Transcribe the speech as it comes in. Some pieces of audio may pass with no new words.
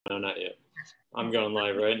No, not yet. I'm going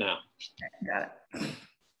live right now. Got it.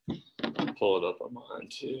 Pull it up on mine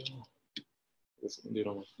too. This can do it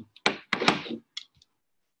on my phone.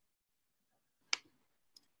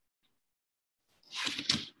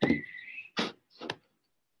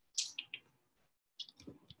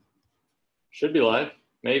 Should be live,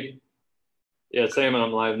 maybe. Yeah, it's saying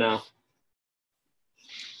I'm live now.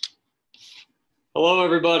 Hello,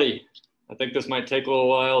 everybody. I think this might take a little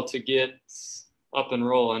while to get up and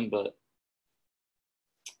rolling, but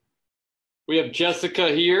we have Jessica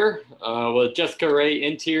here with Jessica Ray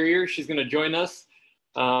Interior. She's going to join us.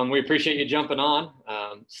 We appreciate you jumping on.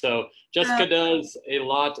 So Jessica does a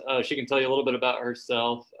lot. She can tell you a little bit about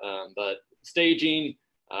herself, but staging,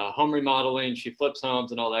 home remodeling, she flips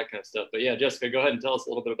homes and all that kind of stuff. But yeah, Jessica, go ahead and tell us a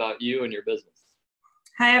little bit about you and your business.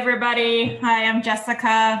 Hi, everybody. Hi, I'm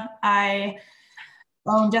Jessica. I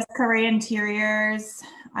own Jessica Ray Interiors.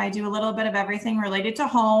 I do a little bit of everything related to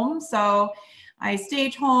home. So I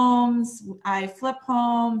stage homes, I flip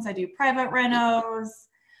homes, I do private renos,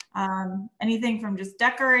 anything from just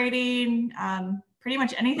decorating, pretty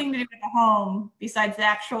much anything to do with the home besides the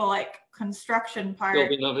actual like construction part.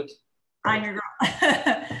 Building of it. I'm your girl.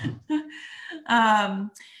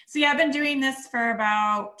 So yeah, I've been doing this for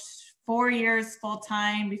about 4 years full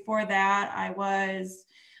time. Before that, I was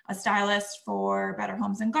a stylist for Better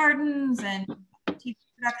Homes and Gardens and TV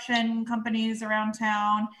production companies around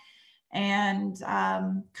town, and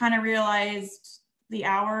kind of realized the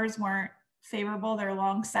hours weren't favorable. They're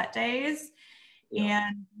long set days. Yeah.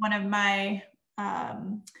 And one of my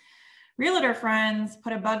realtor friends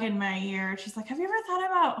put a bug in my ear. She's like, have you ever thought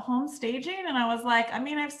about home staging? And I was like, I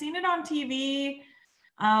mean, I've seen it on TV.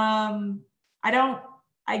 I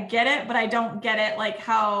get it, but I don't get it like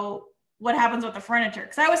what happens with the furniture.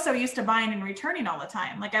 Cause I was so used to buying and returning all the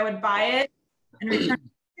time. Like I would buy it and return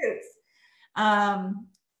it.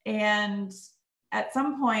 And at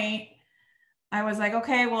some point I was like,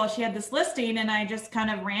 okay, well, she had this listing and I just kind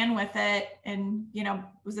of ran with it. And, you know,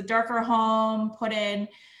 it was a darker home, put in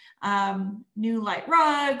new light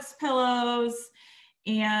rugs, pillows,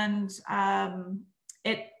 and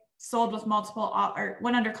it sold with multiple, or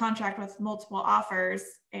went under contract with multiple offers.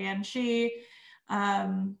 And she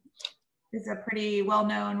is a pretty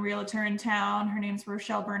well-known realtor in town. Her name's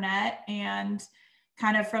Rochelle Burnett. And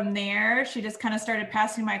kind of from there, she just kind of started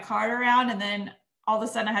passing my card around, and then all of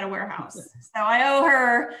a sudden I had a warehouse. So I owe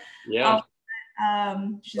her. Yeah.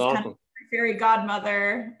 She's awesome. Kind of my fairy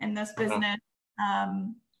godmother in this business.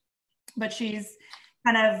 But she's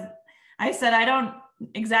kind of, I said, I don't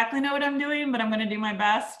exactly know what I'm doing, but I'm going to do my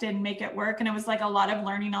best and make it work. And it was like a lot of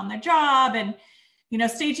learning on the job. And, you know,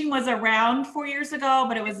 staging was around 4 years ago,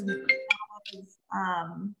 but it was not as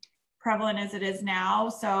prevalent as it is now.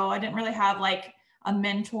 So I didn't really have like a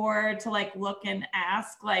mentor to like look and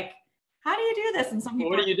ask, like, how do you do this? And some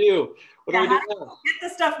people, what do you do? What do we do? Get the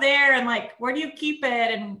stuff there, and like, where do you keep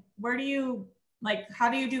it? And where do you, like,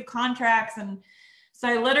 how do you do contracts? And so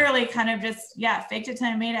I literally kind of just, faked it till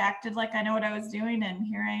I made it, acted like I know what I was doing, and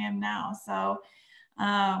here I am now. So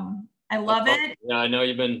I love it. Yeah, I know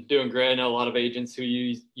you've been doing great. I know a lot of agents who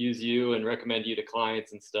use you and recommend you to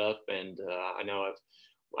clients and stuff. And I know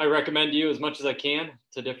I recommend you as much as I can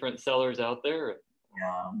to different sellers out there.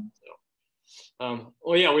 Yeah.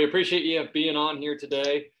 Well, yeah, we appreciate you being on here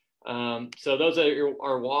today. So those that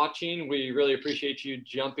are watching, we really appreciate you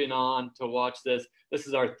jumping on to watch this. This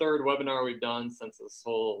is our third webinar we've done since this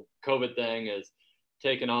whole COVID thing has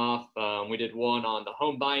taken off. We did one on the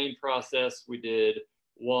home buying process. We did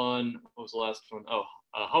one, what was the last one?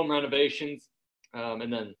 Home renovations. And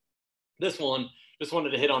then this one, just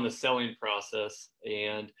wanted to hit on the selling process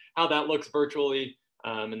and how that looks virtually.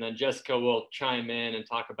 And then Jessica will chime in and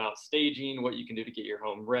talk about staging, what you can do to get your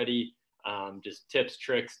home ready, just tips,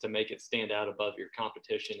 tricks to make it stand out above your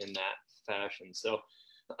competition in that fashion. So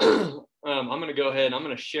I'm going to go ahead and I'm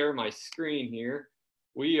going to share my screen here.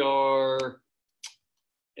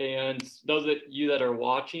 And those of you that are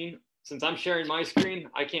watching, since I'm sharing my screen,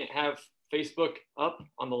 I can't have Facebook up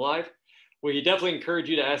on the live. We definitely encourage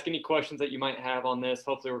you to ask any questions that you might have on this.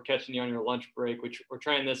 Hopefully we're catching you on your lunch break, which we're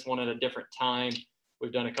trying this one at a different time.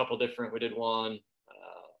 We've done a couple different, we did one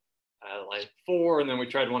at like 4, and then we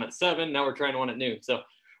tried one at 7. Now we're trying one at noon. So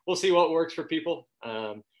we'll see what works for people.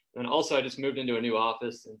 And also I just moved into a new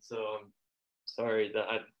office. And so I'm sorry that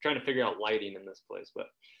I'm trying to figure out lighting in this place, but,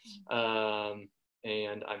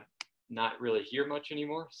 and I'm not really here much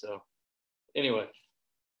anymore. So anyway,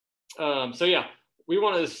 so yeah, we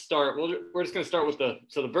want to start, we're just going to start with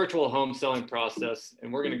the virtual home selling process.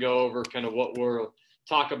 And we're going to go over kind of what we'll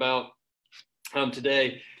talk about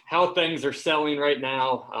today, how things are selling right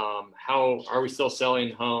now. How are we still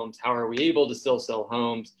selling homes? How are we able to still sell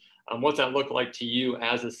homes? What's that look like to you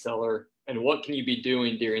as a seller? And what can you be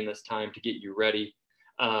doing during this time to get you ready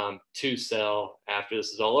to sell after this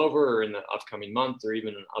is all over, or in the upcoming months, or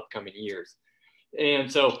even in upcoming years?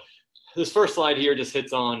 And so this first slide here just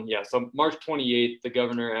hits on, so March 28th, the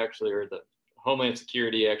governor actually, or the Homeland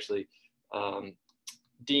Security actually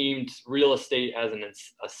deemed real estate as an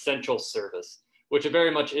essential service, which it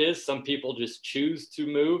very much is. Some people just choose to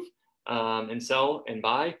move and sell and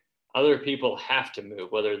buy. Other people have to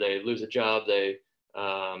move, whether they lose a job, they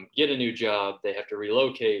get a new job, they have to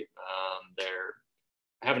relocate, they're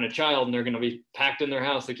having a child and they're going to be packed in their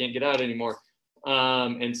house, they can't get out anymore.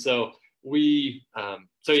 And so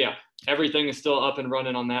everything is still up and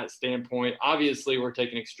running on that standpoint. Obviously, we're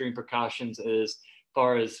taking extreme precautions as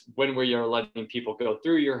far as when we are letting people go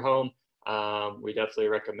through your home. We definitely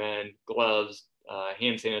recommend gloves,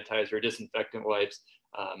 hand sanitizer, disinfectant wipes,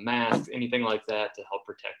 masks, anything like that to help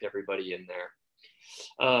protect everybody in there.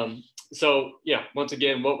 Once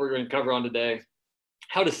again, what we're going to cover on today,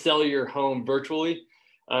 how to sell your home virtually.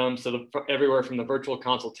 Everywhere from the virtual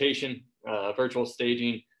consultation, virtual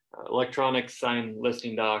staging, electronic sign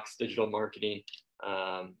listing docs, digital marketing,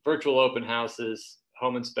 virtual open houses,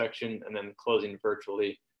 home inspection, and then closing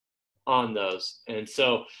virtually on those. And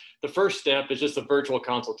so the first step is just a virtual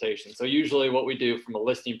consultation. So usually what we do from a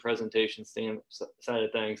listing presentation side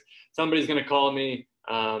of things, somebody's going to call me,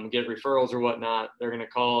 get referrals or whatnot. They're going to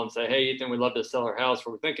call and say, hey, Ethan, we'd love to sell our house.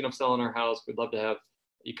 We're thinking of selling our house. We'd love to have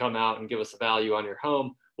you come out and give us a value on your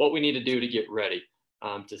home, what we need to do to get ready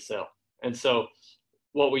to sell. And so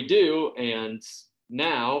what we do and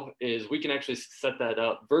now is we can actually set that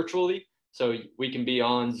up virtually. So we can be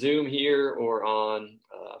on Zoom here or on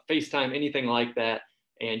FaceTime, anything like that.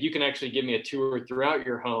 And you can actually give me a tour throughout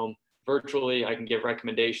your home virtually. I can give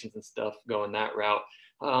recommendations and stuff going that route.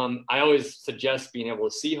 I always suggest being able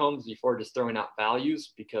to see homes before just throwing out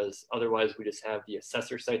values, because otherwise we just have the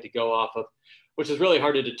assessor site to go off of, which is really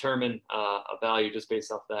hard to determine a value just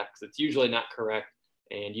based off that, because it's usually not correct.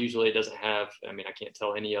 And usually it doesn't have, I can't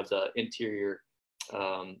tell any of the interior,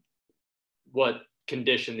 what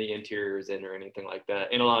condition the interior is in or anything like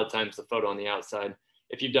that. And a lot of times the photo on the outside,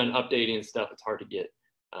 if you've done updating and stuff, it's hard to get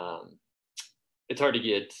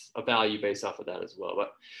a value based off of that as well.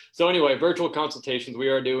 But so anyway, virtual consultations, we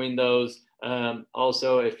are doing those.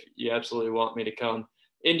 Also, if you absolutely want me to come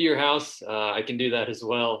into your house, I can do that as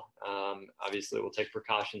well. Obviously we'll take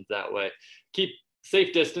precautions that way, keep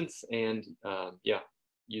safe distance, and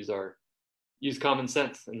use common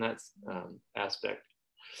sense in that aspect.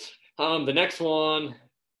 The next one,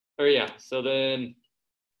 so then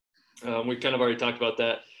we kind of already talked about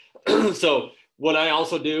that. So what I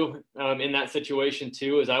also do in that situation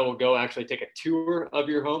too is I will go actually take a tour of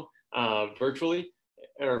your home virtually,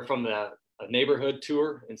 or from the neighborhood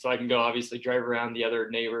tour. And so I can go obviously drive around the other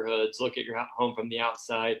neighborhoods, look at your home from the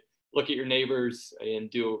outside, look at your neighbors, and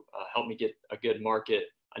do help me get a good market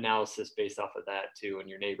analysis based off of that too in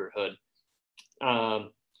your neighborhood.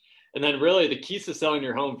 And then really the keys to selling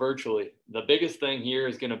your home virtually, the biggest thing here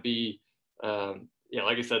is going to be,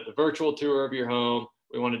 like I said, the virtual tour of your home.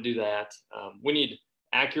 We want to do that. We need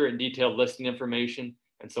accurate and detailed listing information.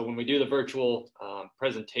 And so when we do the virtual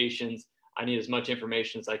presentations, I need as much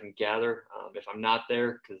information as I can gather if I'm not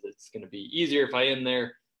there, because it's going to be easier if I am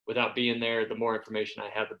there. Without being there, the more information I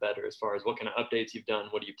have, the better, as far as what kind of updates you've done,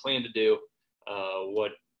 what do you plan to do,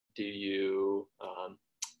 what do you,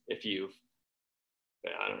 if you've,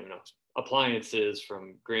 I don't even know, appliances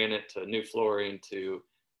from granite to new flooring to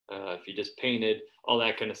if you just painted, all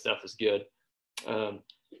that kind of stuff is good. And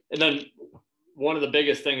then one of the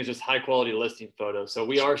biggest things is just high quality listing photos. So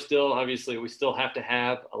we are still, obviously, we still have to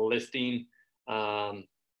have a listing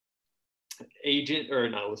agent, or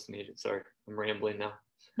not a listing agent, sorry, I'm rambling now.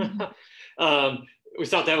 We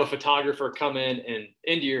still have to have a photographer come in and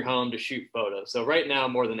into your home to shoot photos. So right now,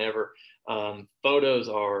 more than ever, photos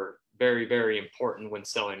are very, very important when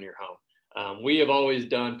selling your home. We have always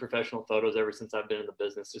done professional photos ever since I've been in the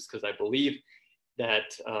business, just because I believe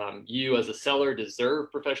that you as a seller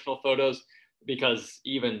deserve professional photos, because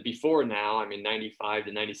even before now, 95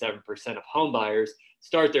 to 97% of home buyers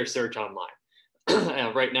start their search online.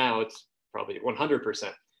 And right now it's probably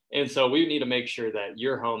 100%. And so we need to make sure that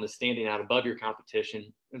your home is standing out above your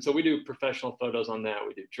competition. And so we do professional photos on that.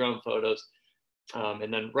 We do drone photos.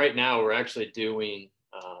 And then right now we're actually doing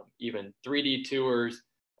even 3D tours.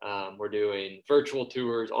 We're doing virtual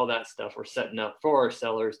tours, all that stuff we're setting up for our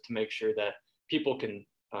sellers to make sure that people can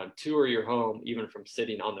tour your home even from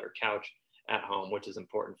sitting on their couch at home, which is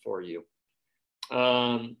important for you.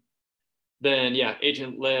 then yeah,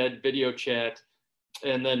 agent-led video chat.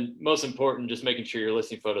 And then most important, just making sure your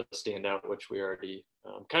listing photos stand out, which we already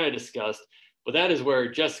kind of discussed. But that is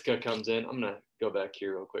where Jessica comes in. I'm going to go back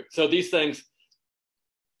here real quick. So these things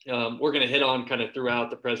we're going to hit on kind of throughout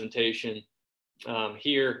the presentation.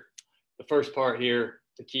 Here, the first part here,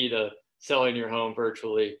 the key to selling your home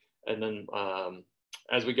virtually. And then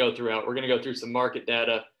as we go throughout, we're going to go through some market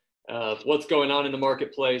data, what's going on in the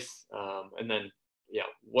marketplace, and then, yeah,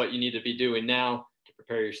 what you need to be doing now to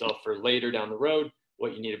prepare yourself for later down the road,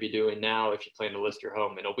 what you need to be doing now if you plan to list your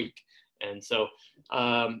home in a week. And so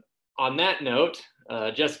on that note,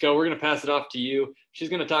 Jessica, we're going to pass it off to you. She's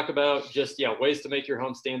going to talk about just, yeah, ways to make your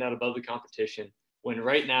home stand out above the competition when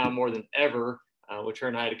right now, more than ever, which her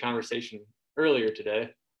and I had a conversation earlier today,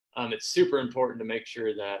 it's super important to make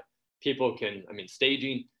sure that people can,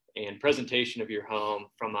 staging and presentation of your home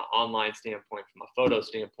from an online standpoint, from a photo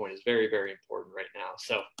standpoint is very, very important right now.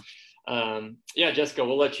 So yeah, Jessica,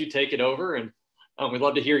 we'll let you take it over, and we'd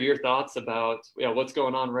love to hear your thoughts about what's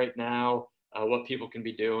going on right now, what people can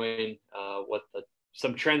be doing, what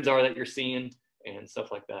some trends are that you're seeing and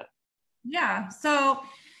stuff like that. Yeah, so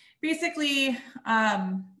basically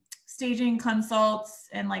staging consults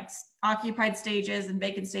and like occupied stages and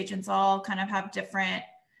vacant stages all kind of have different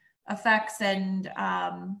effects, and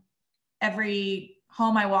every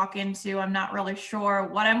home I walk into, I'm not really sure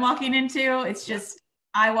what I'm walking into. It's just,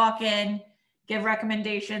 I walk in, give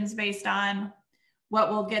recommendations based on what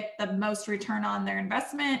will get the most return on their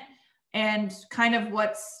investment and kind of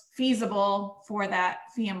what's feasible for that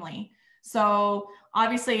family. So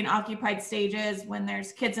obviously in occupied stages, when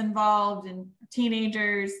there's kids involved and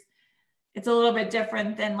teenagers, it's a little bit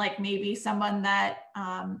different than like maybe someone that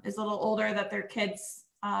is a little older, that their kids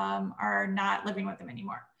are not living with them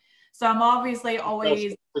anymore. So I'm obviously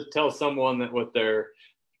always tell someone that with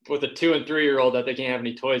a 2 and 3 year old that they can't have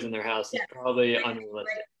any toys in their house is probably unrealistic.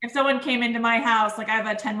 Like if someone came into my house, like I have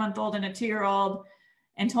a 10-month-old and a 2-year-old,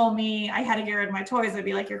 and told me I had to get rid of my toys, I'd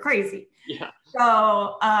be like, you're crazy. Yeah.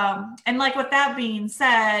 So, and like with that being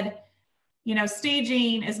said,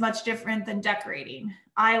 staging is much different than decorating.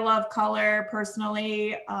 I love color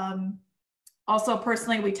personally. Also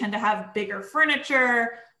personally, we tend to have bigger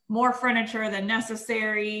furniture, more furniture than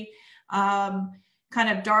necessary, kind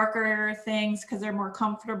of darker things because they're more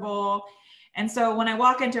comfortable. And so when I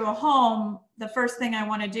walk into a home, the first thing I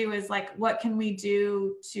want to do is like, what can we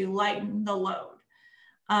do to lighten the load?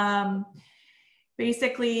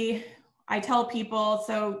 Basically, I tell people,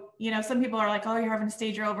 so, some people are like, oh, you're having a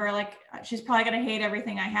stager over, like, she's probably going to hate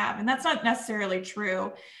everything I have. And that's not necessarily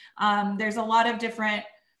true. There's a lot of different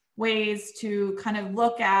ways to kind of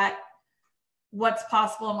look at what's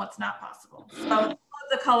possible and what's not possible. So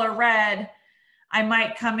the color red, I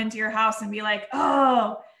might come into your house and be like,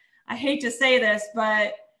 oh, I hate to say this,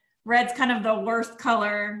 but red's kind of the worst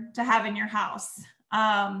color to have in your house.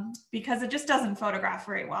 Because it just doesn't photograph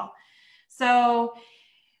very well. So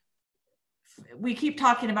we keep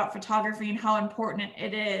talking about photography and how important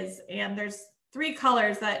it is. And there's 3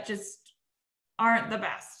 colors that just aren't the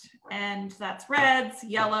best. And that's reds,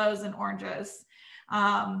 yellows, and oranges.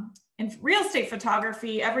 In real estate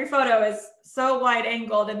photography, every photo is so wide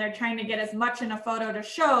angled and they're trying to get as much in a photo to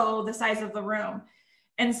show the size of the room.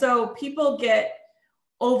 And so people get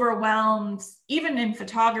overwhelmed, even in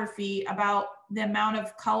photography, about the amount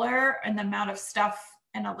of color and the amount of stuff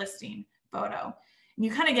in a listing photo. And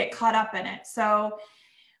you kind of get caught up in it. So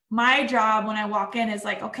my job when I walk in is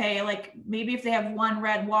like, okay, like maybe if they have one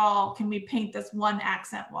red wall, can we paint this one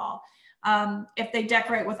accent wall? If they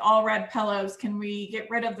decorate with all red pillows, can we get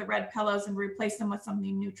rid of the red pillows and replace them with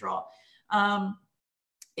something neutral?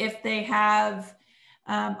 If they have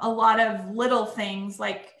a lot of little things,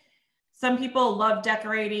 like some people love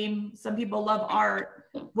decorating, some people love art.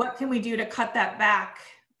 What can we do to cut that back,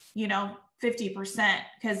 50%?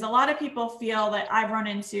 Because a lot of people feel that I've run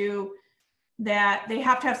into that they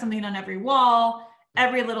have to have something on every wall,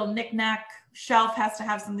 every little knickknack shelf has to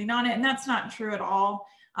have something on it. And that's not true at all.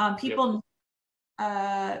 People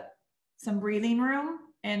need some breathing room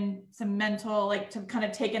and some mental, like to kind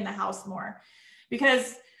of take in the house more,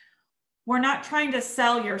 because we're not trying to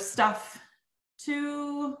sell your stuff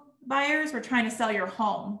to buyers, we're trying to sell your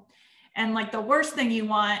home. And like the worst thing you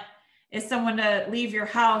want is someone to leave your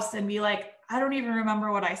house and be like, I don't even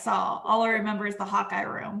remember what I saw. All I remember is the Hawkeye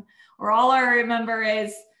room, or all I remember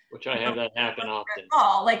is, which I have that happen often.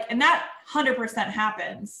 And that 100%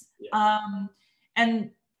 happens. Yeah.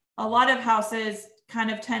 And a lot of houses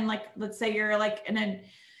kind of tend, like, let's say you're like in a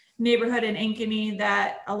neighborhood in Ankeny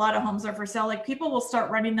that a lot of homes are for sale, like people will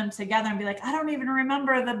start running them together and be like, I don't even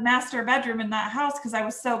remember the master bedroom in that house because I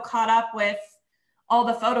was so caught up with all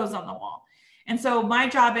the photos on the wall. And so my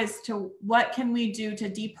job is to, what can we do to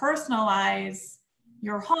depersonalize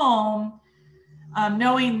your home,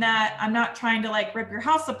 knowing that I'm not trying to like rip your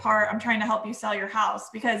house apart. I'm trying to help you sell your house,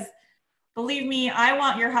 because believe me, I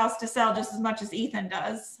want your house to sell just as much as Ethan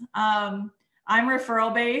does. I'm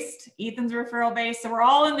referral based. Ethan's referral based. So we're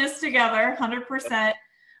all in this together, 100%.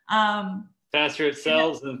 Faster it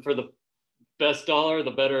sells, and for the best dollar,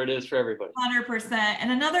 the better it is for everybody. 100%.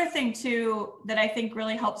 And another thing too, that I think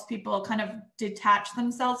really helps people kind of detach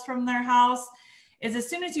themselves from their house is, as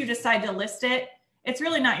soon as you decide to list it, it's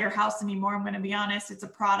really not your house anymore. I'm going to be honest. It's a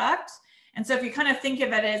product. And so if you kind of think of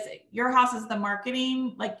it as your house is the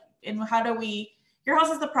marketing, like, and your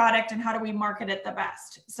house is the product, and how do we market it the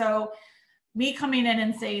best? So me coming in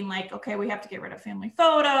and saying like, okay, we have to get rid of family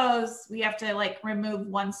photos. We have to like remove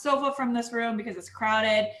one sofa from this room because it's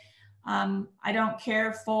crowded. I don't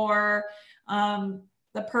care for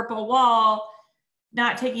the purple wall,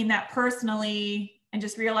 not taking that personally, and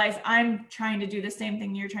just realize I'm trying to do the same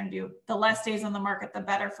thing you're trying to do. The less days on the market, the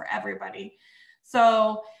better for everybody.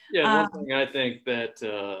 So yeah, one thing I think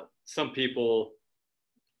that some people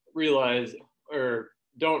realize or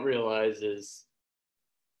don't realize is,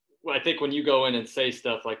 well, I think when you go in and say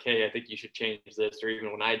stuff like, hey, I think you should change this, or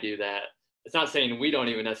even when I do that, it's not saying we don't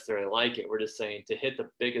even necessarily like it. We're just saying to hit the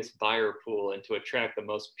biggest buyer pool and to attract the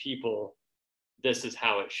most people, this is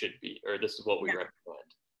how it should be, or this is what we recommend.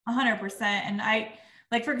 100%. And I,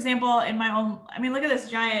 like, for example, in my own, I mean, look at this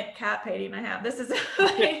giant cat painting I have. This is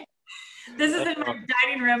like, this is in my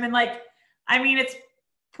dining room. And like, I mean, it's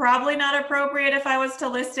probably not appropriate if I was to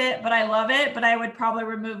list it, but I love it. But I would probably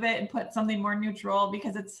remove it and put something more neutral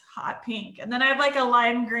because it's hot pink. And then I have like a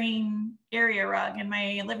lime green area rug in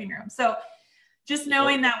my living room. So just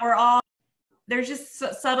knowing that we're all, there's just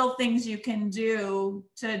subtle things you can do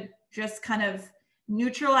to just kind of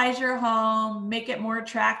neutralize your home, make it more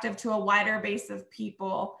attractive to a wider base of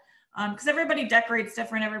people. Because everybody decorates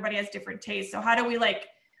different, everybody has different tastes. So how do we, like,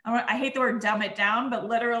 I hate the word dumb it down, but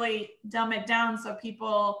literally dumb it down so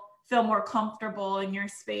people feel more comfortable in your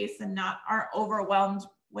space and aren't overwhelmed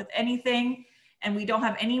with anything. And we don't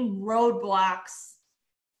have any roadblocks,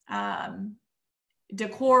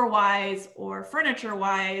 decor wise or furniture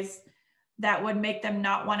wise, that would make them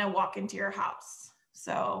not want to walk into your house.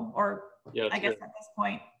 So, or yeah, I guess at this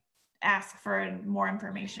point, ask for more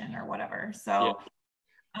information or whatever. So,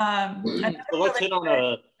 so let's hit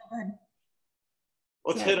on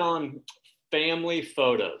hit on family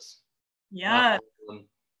photos. Yeah.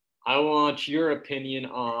 I want your opinion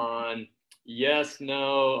on yes,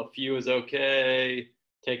 no, a few is okay,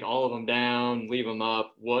 take all of them down, leave them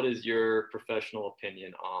up. What is your professional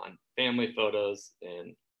opinion on family photos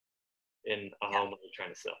in a home that you're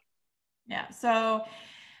trying to sell? Yeah, so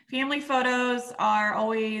family photos are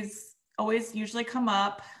always usually come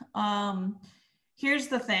up. Here's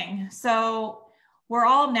the thing. So we're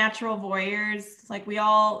all natural voyeurs. Like we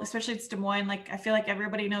all, especially it's Des Moines, like I feel like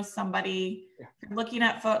everybody knows somebody. You're looking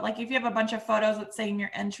at like if you have a bunch of photos, let's say in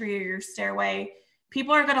your entry or your stairway,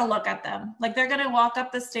 people are going to look at them. Like they're going to walk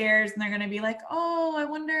up the stairs and they're going to be like, oh, I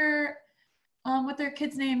wonder what their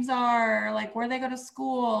kids' names are, or like where they go to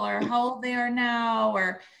school or how old they are now,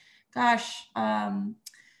 or gosh,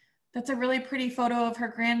 that's a really pretty photo of her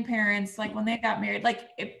grandparents, like when they got married. Like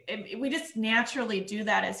we just naturally do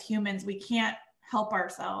that as humans. We can't help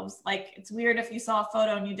ourselves. Like it's weird if you saw a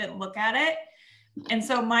photo and you didn't look at it. And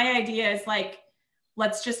so my idea is like,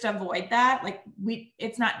 let's just avoid that. Like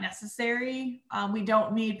it's not necessary. We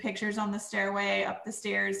don't need pictures on the stairway, up the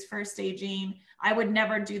stairs for staging. I would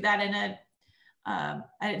never do that in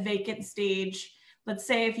a vacant stage. Let's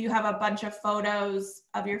say if you have a bunch of photos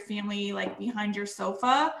of your family, like behind your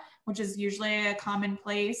sofa, which is usually a common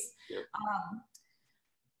place. Yep.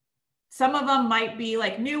 Some of them might be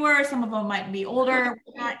like newer, some of them might be older.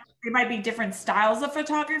 They might be different styles of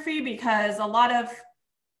photography because a lot of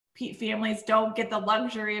families don't get the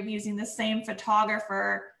luxury of using the same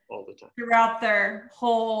photographer all the time throughout their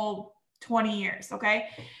whole 20 years. Okay.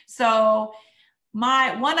 So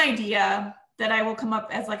my one idea that I will come up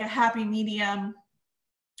as like a happy medium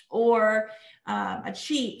or a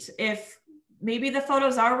cheat, if maybe the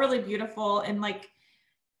photos are really beautiful and like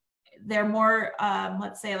they're more,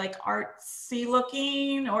 let's say like artsy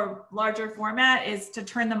looking or larger format, is to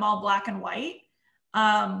turn them all black and white.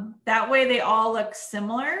 That way they all look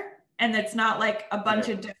similar and it's not like a bunch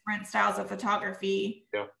of different styles of photography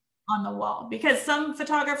on the wall, because some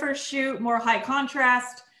photographers shoot more high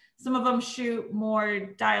contrast, some of them shoot more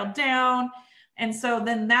dialed down. And so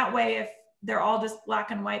then that way, if they're all just black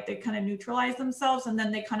and white, they kind of neutralize themselves and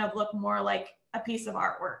then they kind of look more like a piece of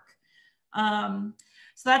artwork.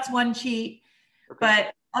 So that's one cheat. Okay.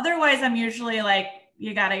 But Otherwise, I'm usually like,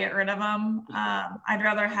 you got to get rid of them. I'd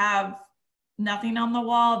rather have nothing on the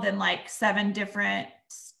wall than like 7 different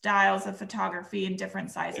styles of photography and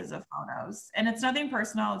different sizes of photos. And it's nothing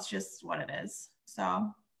personal. It's just what it is. So.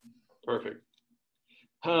 Perfect.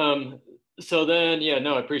 So then, yeah,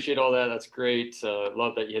 no, I appreciate all that. That's great.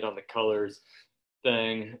 Love that you hit on the colors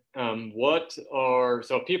thing.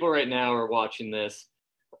 So people right now are watching this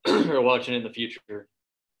or watching in the future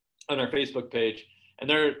on our Facebook page, and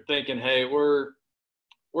they're thinking, hey, we're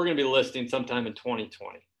going to be listing sometime in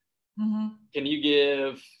 2020. Mm-hmm. Can you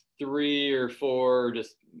give 3 or 4,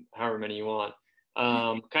 just however many you want,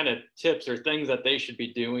 kind of tips or things that they should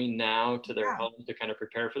be doing now to their home to kind of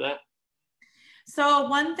prepare for that? So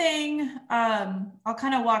one thing, I'll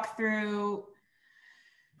kind of walk through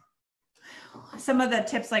some of the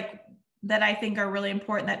tips like that I think are really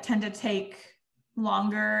important that tend to take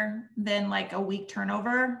longer than like a week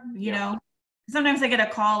turnover, you know. Sometimes I get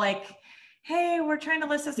a call like, hey, we're trying to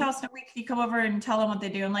list this house in a week. Can you come over and tell them what they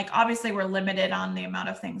do? And like, obviously we're limited on the amount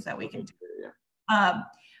of things that we can do.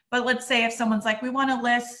 But let's say if someone's like, we want to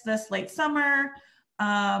list this late summer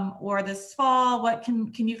or this fall, what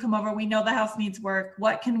can you come over? We know the house needs work.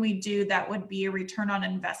 What can we do that would be a return on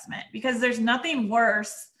investment? Because there's nothing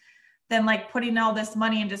worse than like putting all this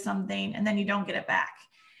money into something and then you don't get it back.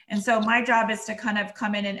 And so my job is to kind of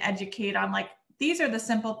come in and educate on like, these are the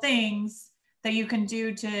simple things that you can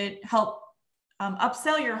do to help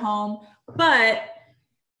upsell your home. But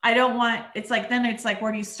I don't want, it's like,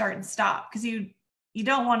 where do you start and stop? Because you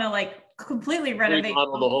don't want to like completely renovate the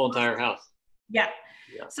whole entire house. Yeah.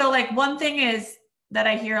 So like one thing is that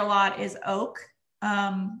I hear a lot is oak.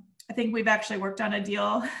 I think we've actually worked on a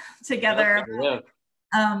deal together.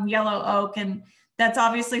 Yellow oak, and that's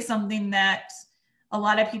obviously something that a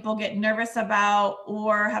lot of people get nervous about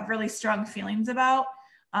or have really strong feelings about.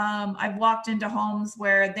 I've walked into homes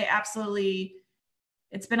where they absolutely,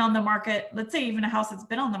 it's been on the market, let's say even a house that's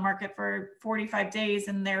been on the market for 45 days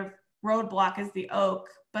and their roadblock is the oak,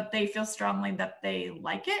 but they feel strongly that they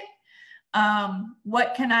like it.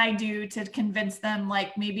 What can I do to convince them?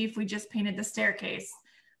 Like maybe if we just painted the staircase,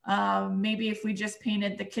 maybe if we just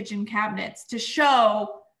painted the kitchen cabinets, to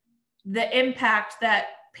show the impact that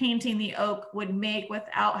painting the oak would make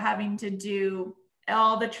without having to do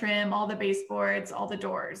all the trim, all the baseboards, all the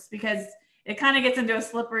doors, because it kind of gets into a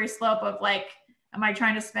slippery slope of like, am I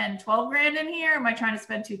trying to spend 12 grand in here? Or am I trying to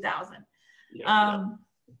spend 2,000?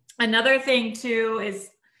 Another thing too is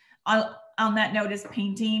on that note is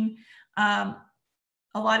painting. A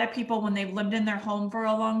lot of people, when they've lived in their home for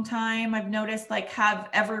a long time, I've noticed like have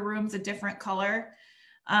every room's a different color.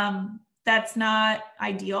 That's not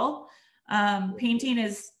ideal. Painting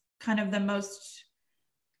is kind of the most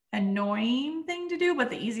annoying thing to do, but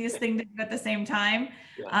the easiest thing to do at the same time,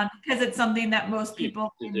 because it's something that most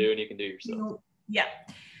people can do and you can do yourself. Yeah.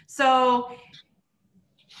 So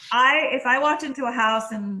if I walked into a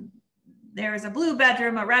house and there was a blue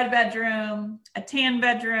bedroom, a red bedroom, a tan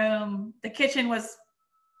bedroom, the kitchen was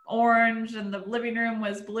orange and the living room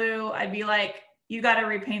was blue, I'd be like, you got to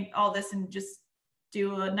repaint all this and just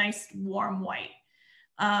do a nice warm white.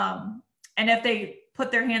 And if they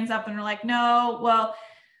put their hands up and are like, no, well,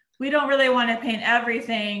 we don't really want to paint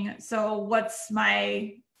everything, so what's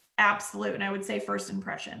my absolute? And I would say first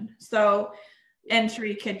impression. So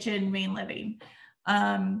entry, kitchen, main living.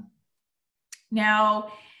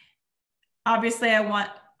 Now, obviously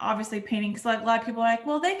painting, because a lot of people are like,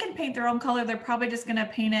 well, they can paint their own color, they're probably just going to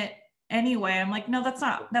paint it anyway. I'm like, no, that's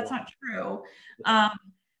not true.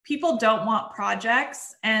 People don't want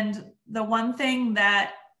projects, and the one thing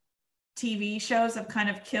that TV shows have kind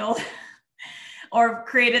of killed or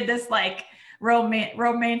created this like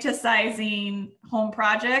romanticizing home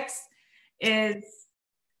projects is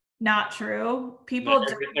not true. People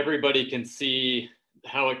everybody can see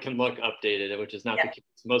how it can look updated, which is not the case.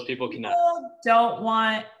 Most people cannot. Don't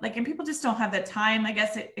want, like, and people just don't have the time, I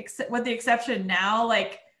guess, with the exception now,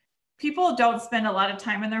 like people don't spend a lot of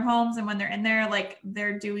time in their homes, and when they're in there, like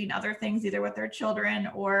they're doing other things either with their children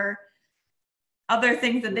or other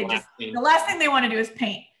things that the last thing they want to do is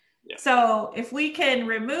paint. So if we can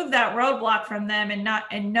remove that roadblock from them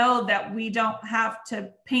and know that we don't have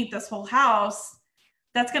to paint this whole house,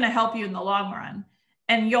 that's going to help you in the long run,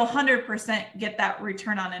 and you'll 100% get that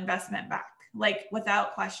return on investment back, like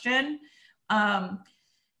without question.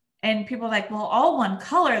 And people are like, well, all one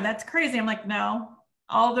color, that's crazy. I'm like, no,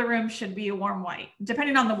 all the rooms should be a warm white,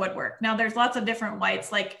 depending on the woodwork. Now there's lots of different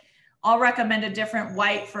whites. Like I'll recommend a different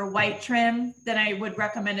white for white trim than I would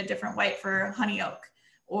recommend a different white for honey oak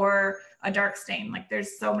or a dark stain. Like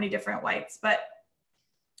there's so many different whites, but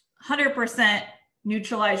 100%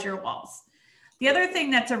 neutralize your walls. The other thing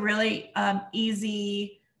that's a really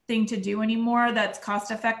easy thing to do anymore that's cost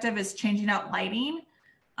effective is changing out lighting.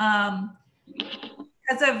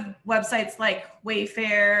 Because of websites like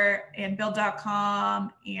Wayfair and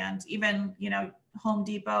Build.com and even, you know, Home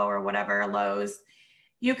Depot or whatever, Lowe's,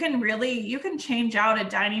 you can change out a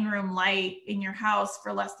dining room light in your house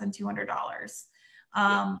for less than $200.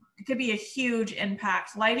 It could be a huge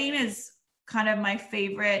impact. Lighting is kind of my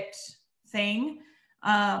favorite thing.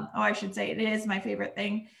 I should say it is my favorite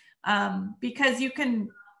thing, because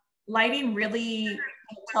lighting really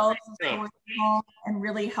tells the story and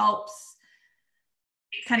really helps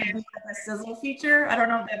kind of be like a sizzle feature. I don't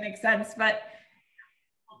know if that makes sense, but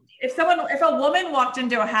if a woman walked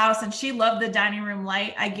into a house and she loved the dining room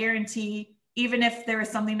light, I guarantee, even if there was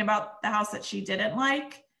something about the house that she didn't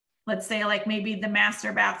like, let's say like maybe the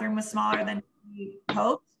master bathroom was smaller than she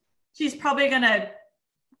hoped, she's probably gonna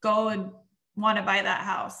go and want to buy that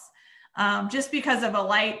house, just because of a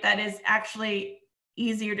light that is actually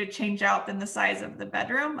easier to change out than the size of the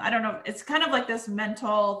bedroom. I don't know. It's kind of like this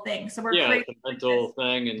mental thing. So it's a mental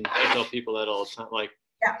thing, and I tell people that all the time. Like,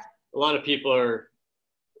 a lot of people are,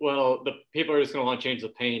 the people are just going to want to change the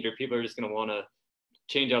paint, or people are just going to want to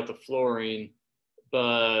change out the flooring.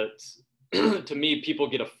 But to me,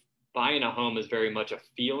 people buying a home is very much a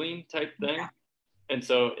feeling type thing. Yeah. And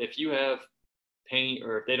so if you have paint,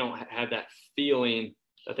 or if they don't have that feeling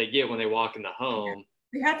that they get when they walk in the home,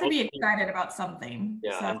 they have to be excited about something.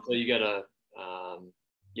 Yeah, so. And so you gotta,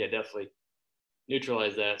 definitely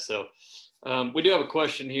neutralize that. So we do have a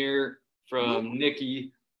question here from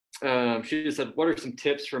Nikki. She just said, "What are some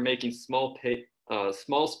tips for making small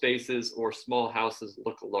spaces or small houses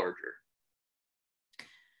look larger?"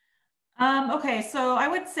 Okay, so I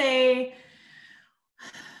would say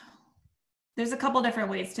there's a couple different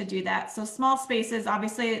ways to do that. So small spaces,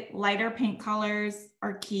 obviously lighter paint colors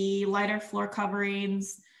are key, lighter floor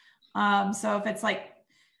coverings. So if it's like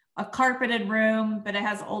a carpeted room, but it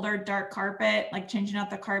has older dark carpet, like changing out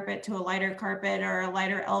the carpet to a lighter carpet or a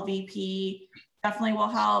lighter LVP definitely will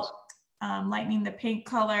help. Lightening the paint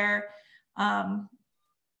color.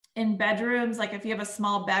 In bedrooms, like if you have a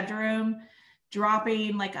small bedroom,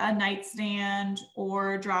 dropping like a nightstand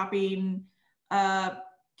or dropping a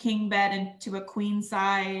king bed into a queen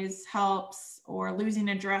size helps, or losing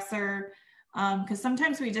a dresser, because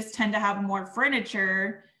sometimes we just tend to have more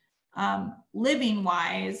furniture living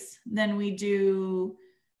wise than we do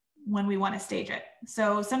when we want to stage it.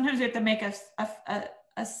 So sometimes we have to make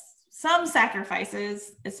some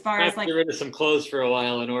sacrifices as far as like get rid of some clothes for a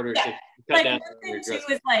while in order to cut down. One thing too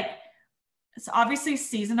is like, it's obviously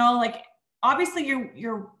seasonal. Like obviously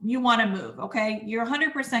you want to move, okay? You're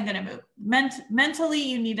 100% going to move. Mentally,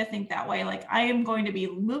 you need to think that way. Like, I am going to be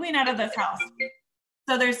moving out of this house.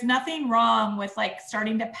 So there's nothing wrong with like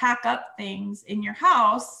starting to pack up things in your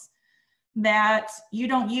house that you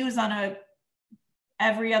don't use on a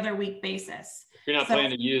every other week basis. If you're not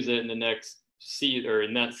planning to use it in the next season or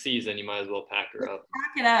in that season, you might as well pack her up.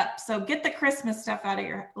 Pack it up. So get the Christmas stuff out of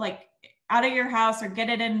your house, or get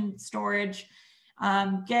it in storage.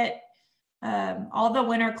 Get all the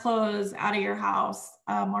winter clothes out of your house,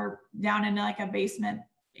 or down in like a basement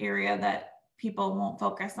area that people won't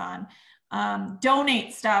focus on.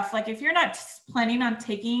 Donate stuff. Like if you're not planning on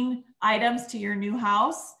taking items to your new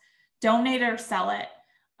house, donate or sell it.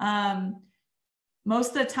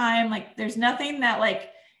 Most of the time, like there's nothing that like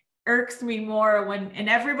irks me more and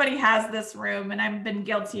everybody has this room, and I've been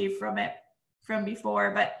guilty from it from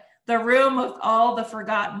before, but the room with all the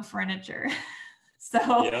forgotten furniture.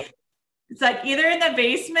 So yeah. It's like either in the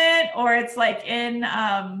basement or it's like in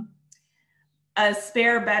a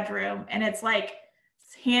spare bedroom, and it's like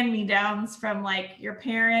hand-me-downs from like your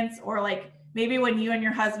parents, or like maybe when you and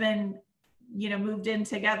your husband, moved in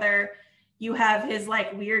together, you have his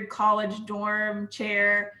like weird college dorm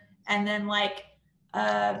chair, and then like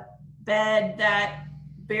a bed that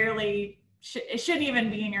barely it shouldn't even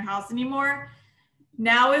be in your house anymore.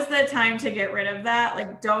 Now is the time to get rid of that.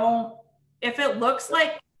 Like, if it looks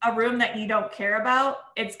like a room that you don't care about,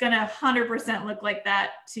 it's gonna 100% look like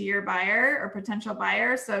that to your buyer or potential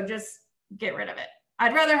buyer. So just get rid of it.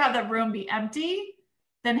 I'd rather have the room be empty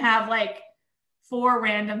than have like 4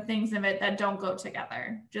 random things in it that don't go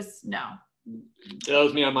together. Just no. That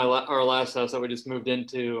was me on our last house that we just moved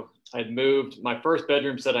into. I'd moved my first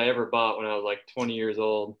bedroom set I ever bought when I was like 20 years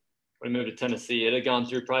old. When I moved to Tennessee, it had gone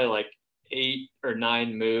through probably like 8 or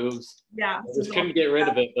 9 moves. Yeah. I just couldn't get rid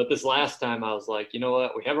of it. But this last time I was like, you know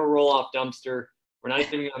what? We have a roll-off dumpster. We're not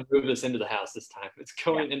even going to move this into the house this time. It's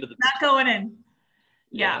going into the not going in.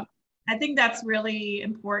 Yeah. I think that's really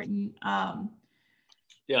important. A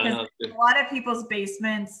lot of people's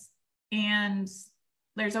basements and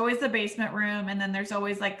there's always the basement room, and then there's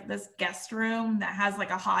always like this guest room that has like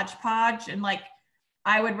a hodgepodge, and like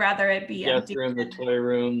I would rather it be guest empty. room, the toy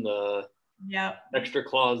room, the extra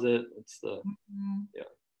closet. It's the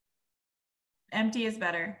empty is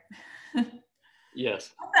better.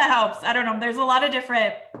 Yes. That helps. I don't know. There's a lot of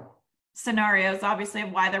different scenarios, obviously,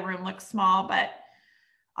 of why the room looks small, but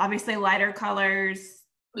obviously lighter colors,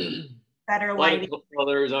 better lighting. Lighter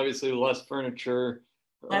colors, obviously less furniture.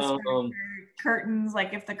 Less furniture. Curtains,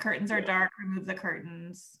 like if the curtains are dark, remove the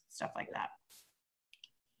curtains, stuff like that.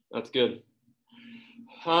 That's good.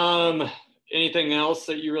 Anything else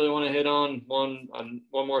that you really want to hit on? One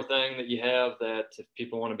more thing that you have that if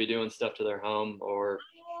people want to be doing stuff to their home, or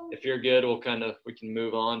if you're good, we can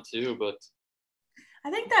move on too. But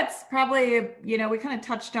I think that's probably, we kind of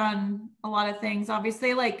touched on a lot of things.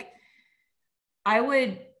 Obviously, like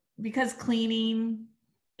because cleaning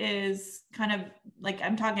is kind of like,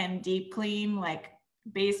 I'm talking deep clean, like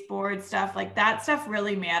baseboard stuff, like that stuff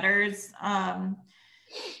really matters.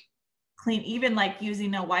 Clean, even like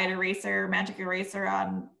using a white eraser, magic eraser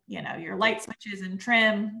on, your light switches and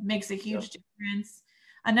trim makes a huge difference.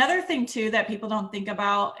 Another thing too that people don't think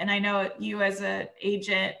about, and I know you as an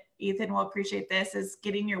agent, Ethan, will appreciate this, is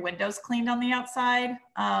getting your windows cleaned on the outside.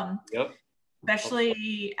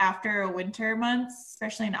 Especially after a winter months,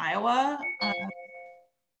 especially in Iowa.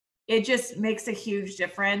 It just makes a huge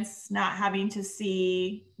difference not having to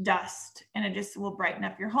see dust, and it just will brighten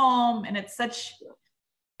up your home. And it's such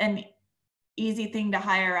an easy thing to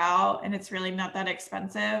hire out, and it's really not that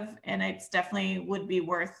expensive, and it's definitely would be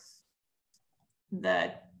worth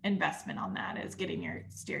the investment on that, is getting your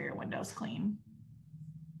exterior windows clean.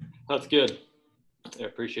 That's good. I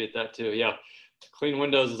appreciate that too. Yeah, clean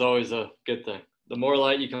windows is always a good thing. The more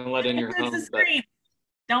light you can let in your home, the better.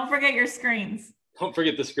 Don't forget your screens. Don't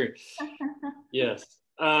forget the screen. Yes.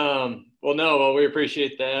 Well, we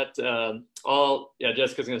appreciate that.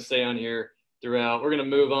 Jessica's going to stay on here throughout. We're going to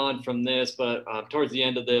move on from this, but towards the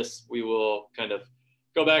end of this, we will kind of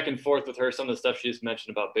go back and forth with her. Some of the stuff she just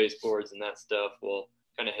mentioned about baseboards and that stuff we'll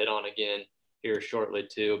kind of hit on again here shortly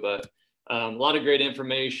too. But a lot of great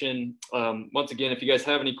information. Once again, if you guys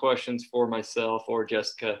have any questions for myself or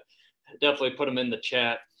Jessica, definitely put them in the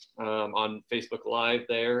chat on Facebook Live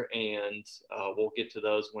there, and we'll get to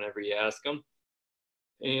those whenever you ask them.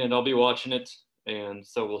 And I'll be watching it, and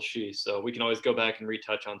so will she. So we can always go back and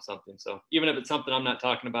retouch on something. So even if it's something I'm not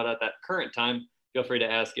talking about at that current time, feel free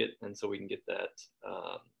to ask it, and so we can get that,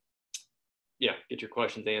 get your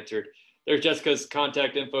questions answered. There's Jessica's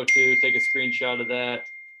contact info too. Take a screenshot of that.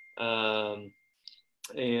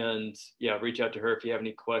 Reach out to her if you have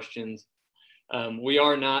any questions.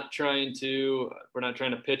 We're not trying to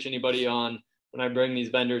pitch anybody on. When I bring these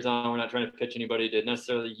vendors on, we're not trying to pitch anybody to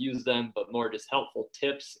necessarily use them, but more just helpful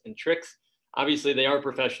tips and tricks. Obviously, they are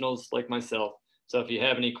professionals like myself. So if you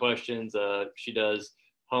have any questions,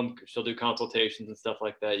 she'll do consultations and stuff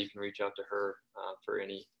like that. You can reach out to her for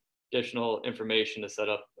any additional information to set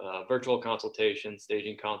up virtual consultations,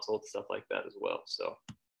 staging consults, stuff like that as well. So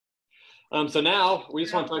now we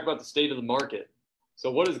just want to talk about the state of the market. So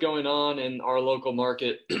what is going on in our local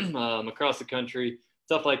market across the country,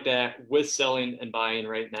 stuff like that with selling and buying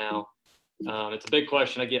right now. It's a big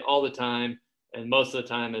question I get all the time. And most of the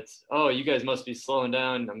time it's, oh, you guys must be slowing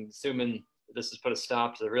down. I'm assuming this has put a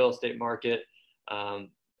stop to the real estate market,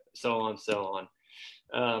 so on.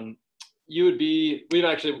 We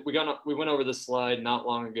went over this slide not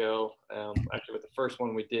long ago, actually with the first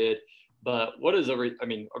one we did. But what is a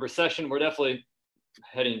recession? We're definitely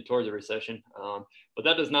heading towards a recession, but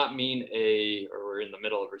that does not mean we're in the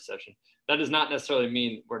middle of a recession. That does not necessarily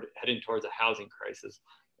mean we're heading towards a housing crisis.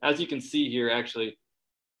 As you can see here, actually,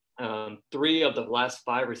 3 of the last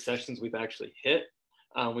 5 recessions we've actually hit,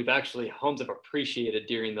 homes have appreciated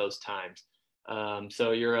during those times.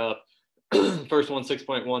 So you're up, first one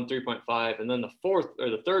 6.1, 3.5, and then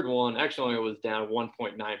the third one actually only was down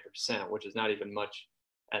 1.9%, which is not even much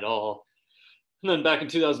at all. And then back in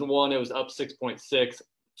 2001, it was up 6.6.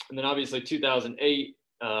 And then obviously 2008,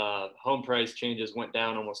 home price changes went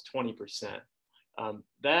down almost 20%.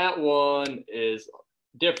 That one is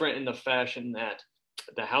different in the fashion that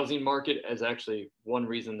the housing market is actually one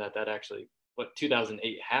reason that actually what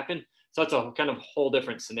 2008 happened. So that's a kind of whole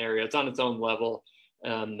different scenario. It's on its own level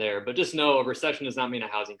there. But just know a recession does not mean a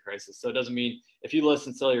housing crisis. So it doesn't mean if you list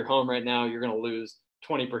and sell your home right now, you're going to lose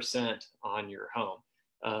 20% on your home.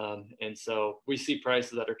 And so we see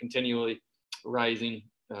prices that are continually rising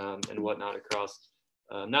and whatnot across,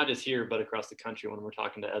 not just here, but across the country when we're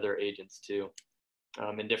talking to other agents too,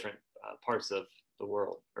 in different parts of the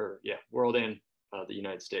world, world and the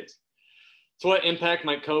United States. So what impact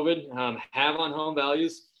might COVID have on home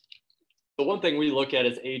values? The one thing we look at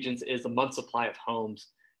as agents is the month supply of homes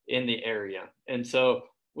in the area. And so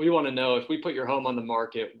we want to know, if we put your home on the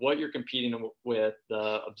market, what you're competing with,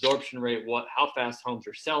 the absorption rate, how fast homes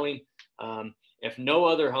are selling. If no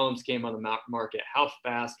other homes came on the market, how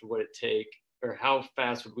fast would it take, or how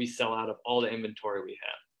fast would we sell out of all the inventory we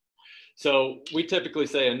have? So we typically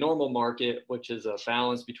say a normal market, which is a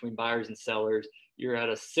balance between buyers and sellers, you're at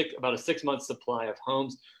about a 6-month supply of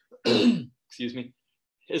homes, excuse me,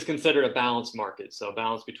 is considered a balanced market. So a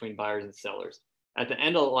balance between buyers and sellers. At the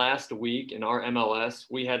end of last week in our MLS,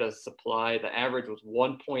 we had a supply, the average was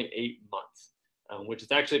 1.8 months, which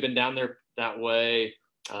has actually been down there that way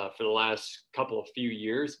for the last few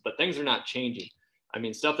years, but things are not changing. I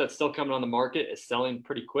mean, stuff that's still coming on the market is selling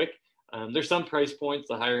pretty quick. There's some price points,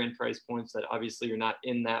 the higher end price points, that obviously you're not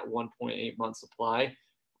in that 1.8 month supply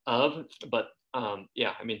of, but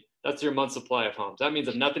yeah, I mean, that's your month supply of homes. That means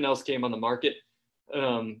if nothing else came on the market,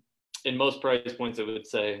 in most price points, it would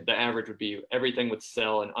say the average would be everything would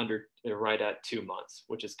sell in under right at 2 months,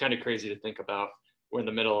 which is kind of crazy to think about. We're in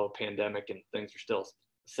the middle of a pandemic and things are still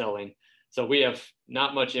selling. So we have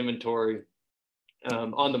not much inventory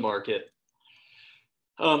on the market.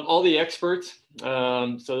 All the experts,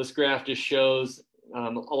 so this graph just shows a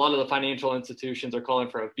lot of the financial institutions are calling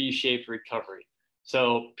for a V-shaped recovery.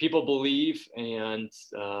 So people believe, and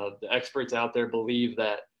the experts out there believe,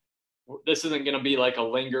 that this isn't going to be like a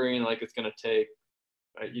lingering, like it's going to take,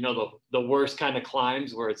 you know, the worst kind of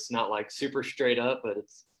climbs where it's not like super straight up, but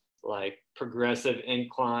it's like progressive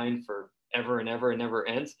incline for ever and ever and never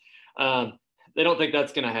ends. They don't think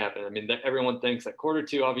that's going to happen. I mean, everyone thinks that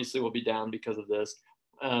Q2 obviously will be down because of this,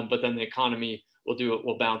 but then the economy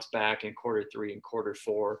will bounce back in Q3 and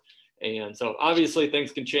Q4. And so obviously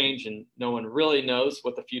things can change and no one really knows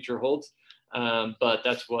what the future holds. But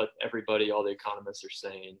that's what everybody, all the economists are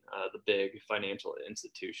saying, the big financial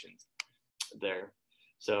institutions there.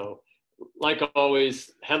 So like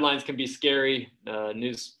always, headlines can be scary.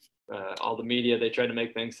 News, all the media, they try to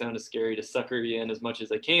make things sound as scary to sucker you in as much as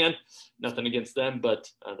they can. Nothing against them, but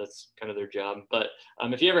that's kind of their job. But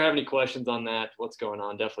if you ever have any questions on that, what's going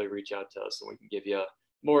on, definitely reach out to us and we can give you a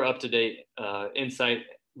more up-to-date inside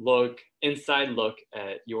look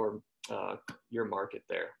at your market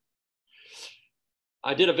there.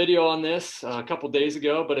 I did a video on this a couple days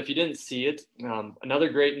ago, but if you didn't see it, another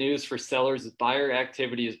great news for sellers is buyer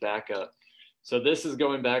activity is back up. So this is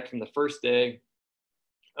going back from the first day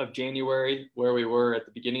of January, where we were at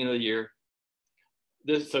the beginning of the year.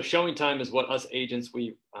 So showing time is what us agents,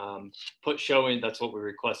 we put showing, that's what we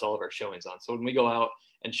request all of our showings on. So when we go out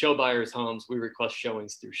and show buyers homes, we request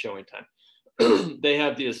showings through showing time. They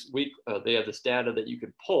have this data that you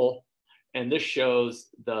can pull, and this shows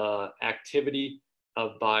the activity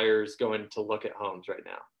of buyers going to look at homes right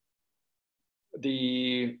now.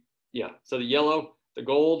 So the yellow, the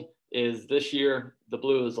gold is this year, the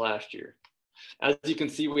blue is last year. As you can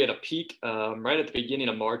see, we had a peak right at the beginning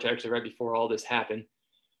of March, actually right before all this happened,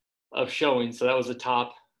 of showings. So that was the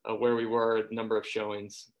top of where we were, number of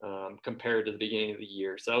showings compared to the beginning of the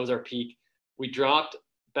year. So that was our peak. We dropped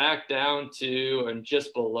back down to and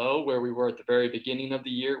just below where we were at the very beginning of the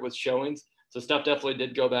year with showings. So stuff definitely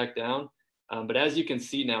did go back down. But as you can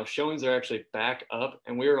see now, showings are actually back up,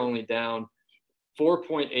 and we were only down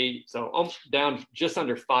 4.8, so down just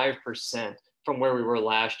under 5% from where we were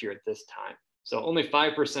last year at this time. So only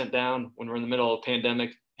 5% down when we're in the middle of a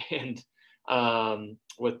pandemic, and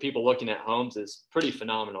with people looking at homes is pretty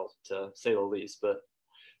phenomenal, to say the least. But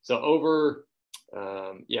so over,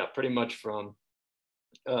 pretty much from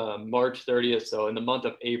March 30th, so in the month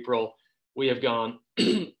of April, we have gone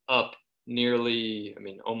up nearly,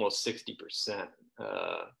 almost 60%,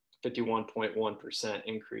 51.1%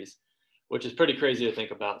 increase, which is pretty crazy to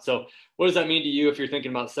think about. So what does that mean to you if you're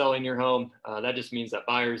thinking about selling your home? That just means that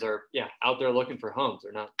buyers are out there looking for homes.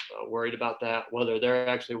 They're not worried about that, whether they're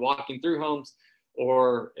actually walking through homes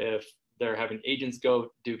or if they're having agents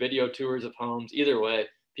go do video tours of homes. Either way,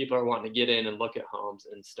 people are wanting to get in and look at homes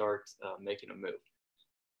and start making a move.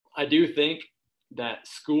 I do think that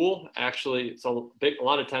school actually, a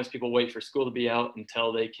lot of times people wait for school to be out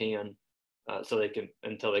until they can,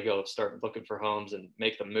 until they go start looking for homes and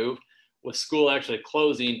make the move. With school actually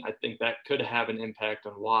closing, I think that could have an impact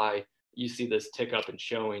on why you see this tick up in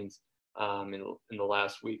showings in the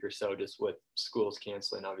last week or so, just with schools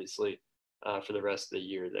canceling, obviously, for the rest of the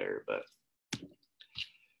year there. But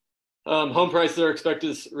home prices are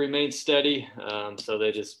expected to remain steady. So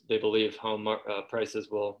they believe home prices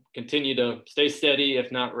will continue to stay steady,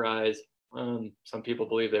 if not rise. Some people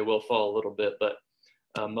believe they will fall a little bit, but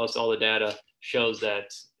most all the data shows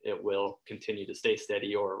that it will continue to stay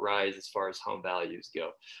steady or rise as far as home values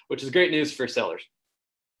go, which is great news for sellers.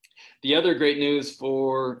 The other great news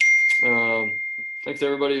for, thanks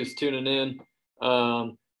everybody who's tuning in.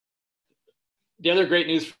 The other great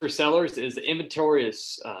news for sellers is the inventory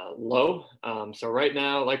is low. So right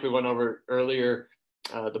now, like we went over earlier,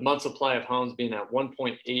 the month supply of homes being at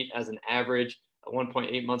 1.8 as an average, a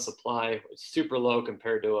 1.8 month supply is super low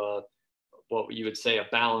compared to what you would say a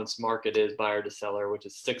balanced market is buyer to seller, which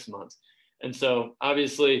is 6 months. And so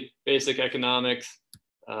obviously basic economics,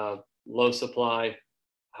 low supply,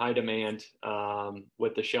 high demand,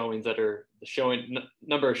 with the showings that are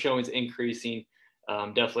number of showings increasing,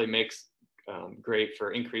 definitely makes great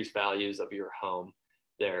for increased values of your home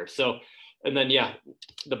there. So, and then, yeah,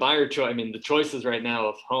 the buyer choice, I mean, the choices right now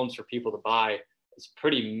of homes for people to buy is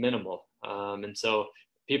pretty minimal. And so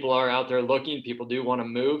people are out there looking, people do want to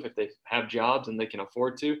move if they have jobs and they can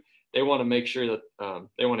afford to, they want to make sure that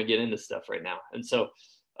they want to get into stuff right now. And so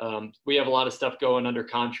we have a lot of stuff going under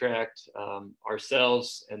contract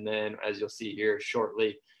ourselves. And then as you'll see here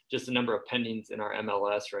shortly, just the number of pendings in our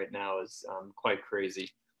MLS right now is quite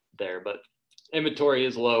crazy there, but inventory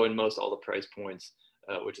is low in most all the price points,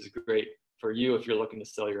 which is great for you if you're looking to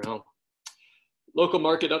sell your home. Local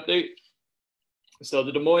market update. So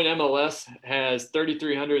the Des Moines MLS has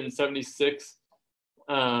 3,376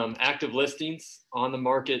 active listings on the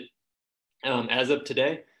market as of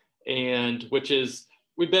today, and which is,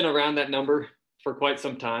 we've been around that number for quite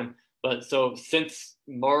some time. But so since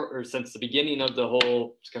since the beginning of the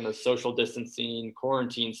whole kind of social distancing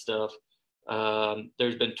quarantine stuff,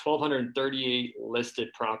 there's been 1,238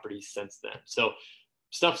 listed properties since then. So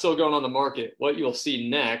stuff still going on the market. What you'll see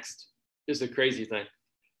next is the crazy thing.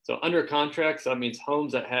 So under contract, so that means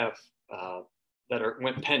homes that have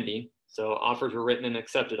went pending. So offers were written and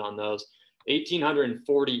accepted on those,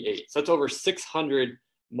 1,848. So that's over 600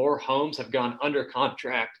 more homes have gone under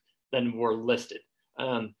contract than were listed.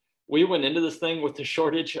 We went into this thing with the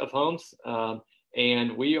shortage of homes,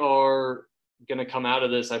 and we are going to come out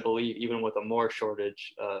of this, I believe, even with a more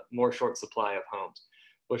short supply of homes,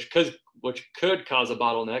 which could cause a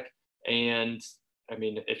bottleneck. And I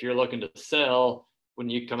mean, if you're looking to sell, when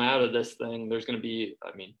you come out of this thing, there's going to be,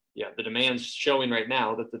 I mean, yeah, the demand's showing right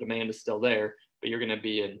now that the demand is still there, but you're going to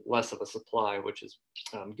be in less of a supply, which is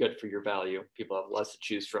good for your value. People have less to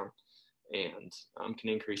choose from, and can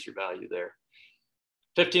increase your value there.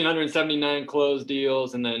 1,579 closed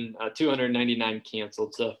deals, and then 299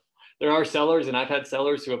 canceled. So there are sellers, and I've had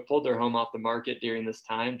sellers who have pulled their home off the market during this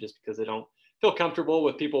time just because they don't feel comfortable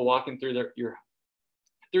with people walking through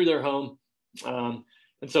their home. And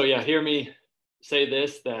so, yeah, hear me say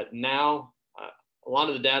this, that now a lot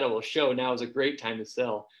of the data will show now is a great time to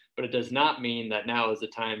sell, but it does not mean that now is the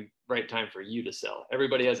right time for you to sell.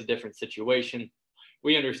 Everybody has a different situation.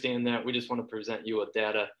 We understand that. We just want to present you with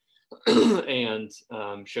data and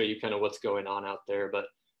show you kind of what's going on out there. But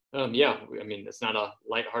yeah, I mean, it's not a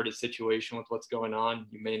lighthearted situation with what's going on.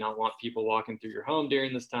 You may not want people walking through your home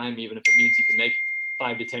during this time, even if it means you can make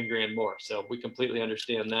 5 to 10 grand more. So we completely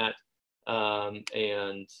understand that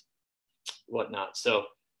and whatnot. So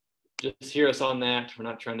just hear us on that. We're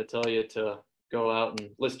not trying to tell you to go out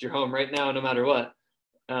and list your home right now, no matter what.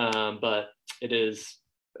 But it is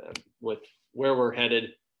with where we're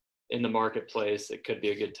headed in the marketplace, it could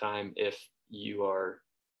be a good time if you are,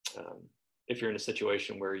 if you're in a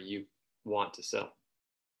situation where you want to sell.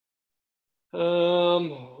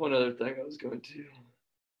 One other thing I was going to.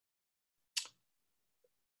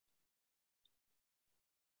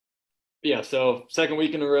 Yeah, so second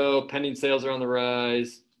week in a row, pending sales are on the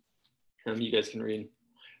rise. You guys can read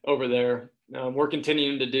over there. We're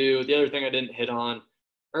continuing to do, the other thing I didn't hit on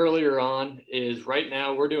earlier on is right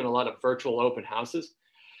now we're doing a lot of virtual open houses.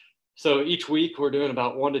 So each week we're doing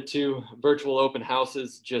about 1 to 2 virtual open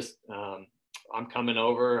houses. Just I'm coming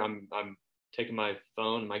over, I'm taking my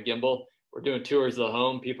phone, my gimbal. We're doing tours of the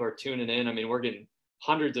home. People are tuning in. I mean, we're getting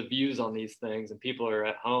hundreds of views on these things, and people are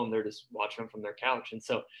at home. They're just watching them from their couch. And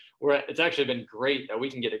so it's actually been great that we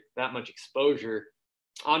can get that much exposure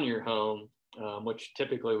on your home, which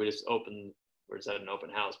typically we're just at an open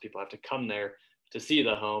house. People have to come there to see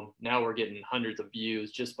the home. Now we're getting hundreds of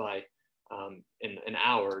views just by in an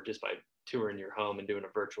hour, just by touring your home and doing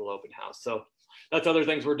a virtual open house. So that's other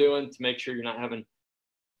things we're doing to make sure you're not having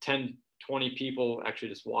 10, 20 people actually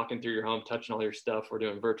just walking through your home, touching all your stuff. We're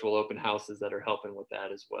doing virtual open houses that are helping with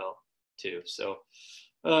that as well too. So,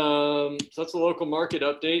 so that's a local market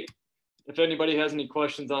update. If anybody has any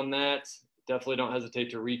questions on that, definitely don't hesitate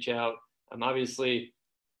to reach out. Obviously,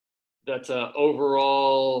 that's an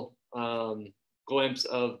overall glimpse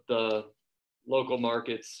of the local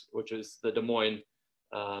markets, which is the Des Moines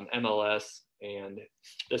MLS, and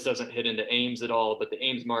this doesn't hit into Ames at all, but the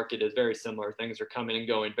Ames market is very similar. Things are coming and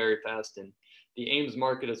going very fast in the Ames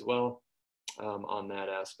market as well, on that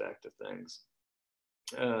aspect of things.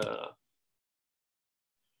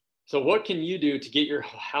 So what can you do to get your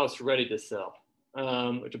house ready to sell?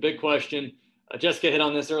 It's a big question. Jessica hit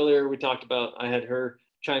on this earlier. We talked about, I had her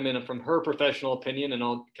chime in from her professional opinion, and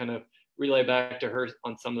I'll kind of relay back to her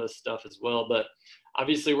on some of this stuff as well. But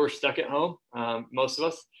obviously we're stuck at home, most of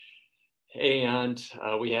us, and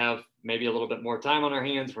we have maybe a little bit more time on our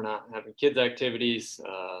hands. We're not having kids activities,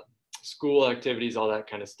 school activities, all that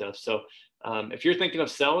kind of stuff. So if you're thinking of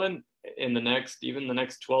selling in even the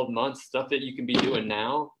next 12 months, stuff that you can be doing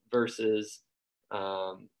now versus,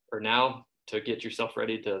 or now to get yourself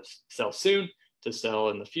ready to sell soon, to sell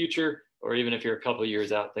in the future, or even if you're a couple of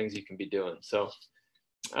years out, things you can be doing. So,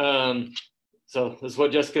 so this is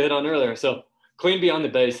what Jessica hit on earlier. So clean beyond the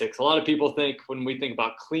basics. A lot of people think when we think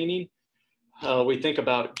about cleaning, we think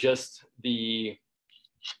about just cleaning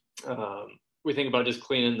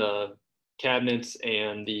the cabinets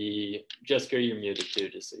and Jessica, you're muted too,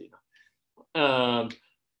 just so you know.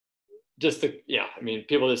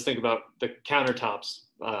 People just think about the countertops,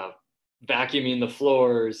 vacuuming the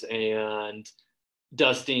floors and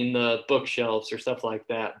dusting the bookshelves or stuff like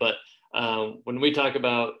that. But when we talk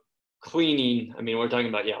about cleaning, we're talking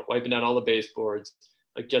about, wiping out all the baseboards,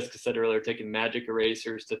 like Jessica said earlier, taking magic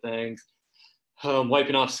erasers to things,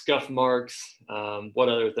 wiping off scuff marks. What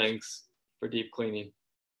other things for deep cleaning?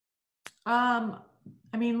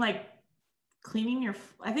 Like cleaning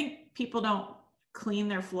I think people don't clean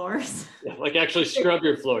their floors. Yeah, like actually scrub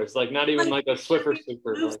your floors, like not even like a Swiffer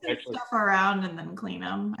super. Move stuff around and then clean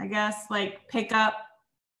them, I guess. Like pick up,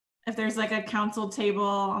 if there's like a council table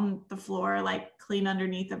on the floor, like clean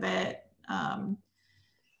underneath of it.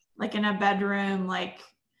 Like in a bedroom, like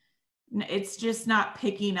it's just not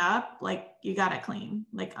picking up, like you got to clean,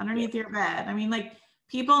 like underneath your bed. Like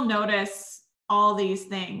people notice all these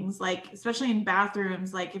things, like especially in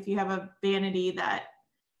bathrooms, like if you have a vanity that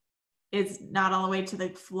is not all the way to the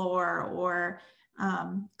floor, or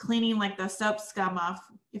cleaning like the soap scum off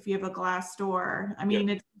if you have a glass door.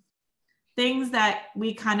 It's things that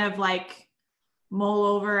we kind of like mull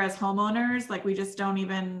over as homeowners. Like we just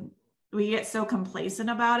we get so complacent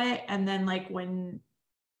about it. And then like when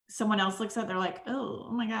someone else looks at it, they're like,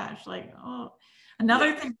 oh my gosh, like, oh.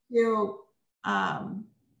 Another thing too,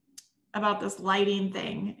 about this lighting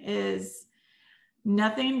thing is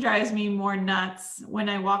nothing drives me more nuts when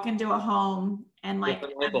I walk into a home and like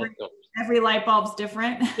every light bulb's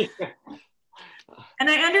different. And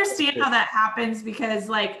I understand how that happens, because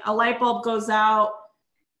like a light bulb goes out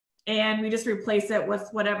and we just replace it with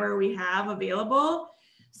whatever we have available.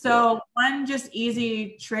 So one just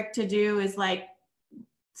easy trick to do is like,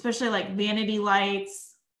 especially like vanity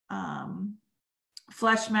lights,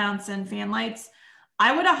 flush mounts and fan lights.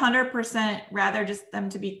 I would 100% rather just them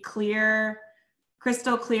to be clear,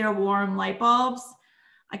 crystal clear, warm light bulbs.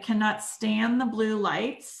 I cannot stand the blue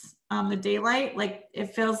lights, the daylight. Like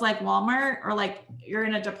it feels like Walmart, or like you're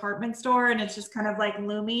in a department store and it's just kind of like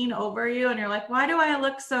looming over you and you're like, why do I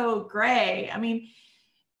look so gray?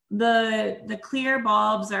 The clear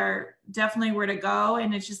bulbs are definitely where to go.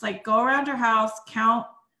 And it's just like, go around your house, count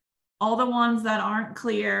all the ones that aren't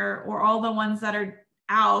clear or all the ones that are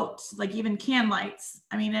out, like even can lights.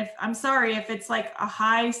 If it's like a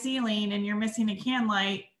high ceiling and you're missing a can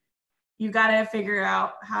light, you got to figure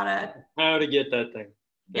out how to get that thing.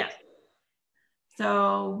 Yeah.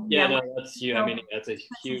 So that's huge. That's a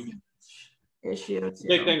huge issue too.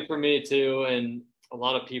 Big thing for me too. And a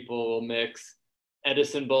lot of people will mix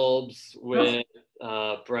Edison bulbs with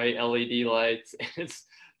bright LED lights. It's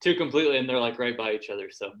two completely, and they're like right by each other.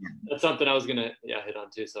 So that's something I was gonna hit on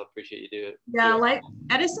too. So I appreciate you do it. Yeah, like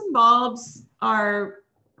Edison bulbs are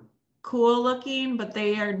cool looking, but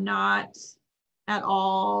they are not at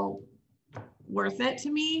all worth it to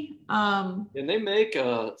me. And they make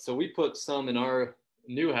so we put some in our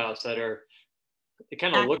new house that they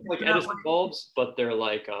kind of look like Edison bulbs, but they're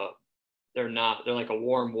like they're like a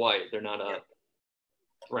warm white. They're not a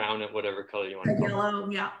brown and whatever color you want to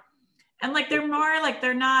call yellow, and like they're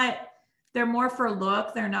more for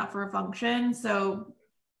look, they're not for function. So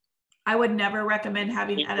I would never recommend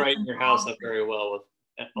having Edison brighten your house up very well with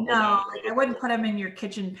no, like I wouldn't put them in your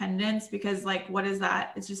kitchen pendants, because like, what is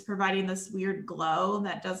that? It's just providing this weird glow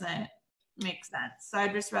that doesn't make sense. So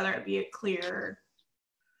I'd just rather it be a clear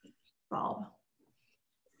bulb.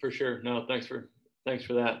 For sure. No, thanks for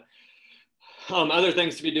that. Other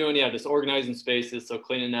things to be doing, just organizing spaces. So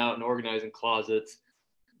cleaning out and organizing closets.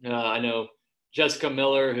 I know Jessica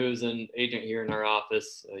Miller, who's an agent here in our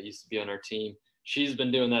office, used to be on our team. she's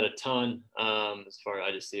been doing that a ton. As far as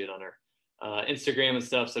I just see it on her Instagram and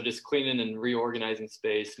stuff. So just cleaning and reorganizing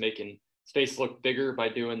space, making space look bigger by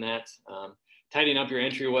doing that. Tidying up your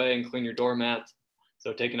entryway and clean your doormat.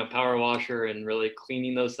 So taking a power washer and really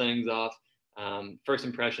cleaning those things off. First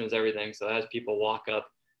impression is everything. So as people walk up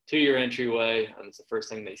to your entryway, it's the first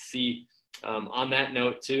thing they see. On that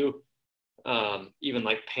note too, even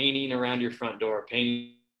like painting around your front door,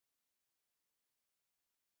 painting.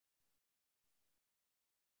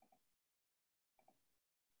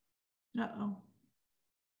 Uh-oh.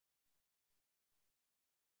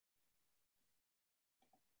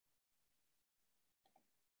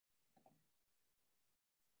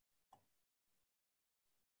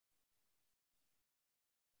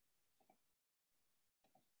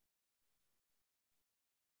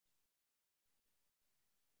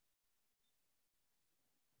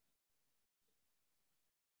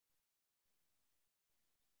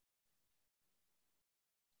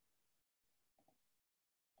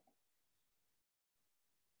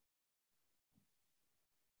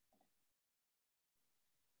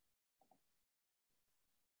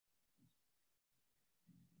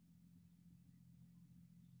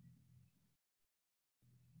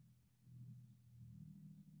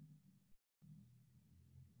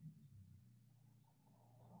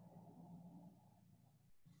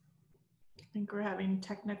 I think we're having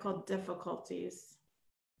technical difficulties.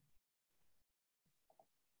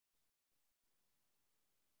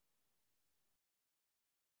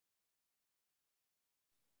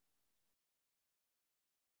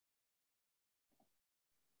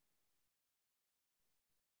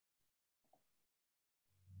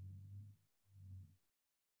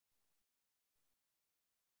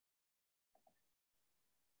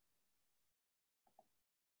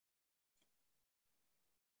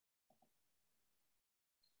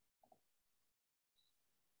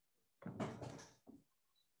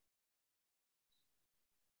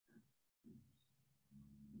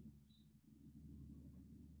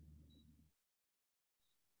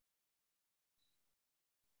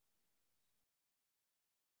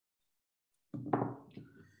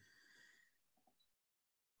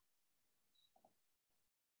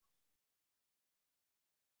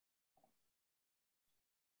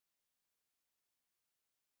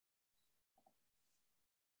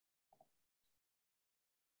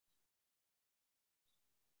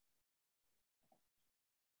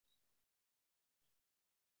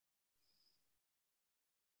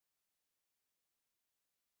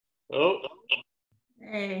 Oh,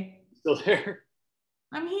 Hey, still there?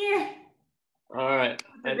 I'm here. All right.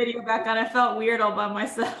 Put the video back on. I felt weird all by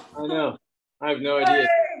myself. I know. I have no idea.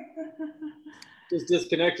 Just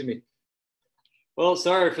disconnected me. Well,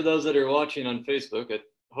 sorry for those that are watching on Facebook.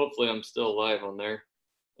 Hopefully I'm still live on there.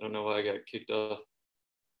 I don't know why I got kicked off.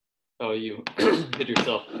 Oh, you hit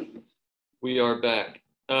yourself. We are back.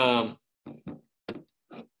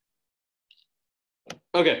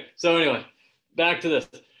 Okay, so anyway, back to this.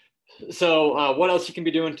 So what else you can be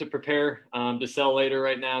doing to prepare to sell later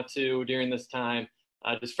right now too during this time?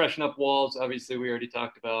 Just freshen up walls. Obviously, we already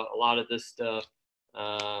talked about a lot of this stuff.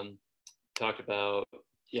 Talked about,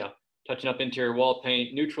 yeah, touching up interior wall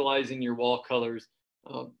paint, neutralizing your wall colors,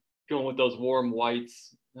 going with those warm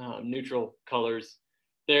whites, neutral colors.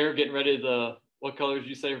 There, getting rid of the, what colors did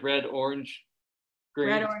you say? Red, orange, green?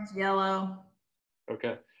 Red, orange, yellow.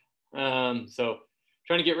 Okay. So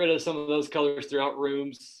trying to get rid of some of those colors throughout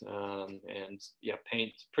rooms, and yeah,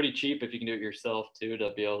 paint pretty cheap if you can do it yourself too,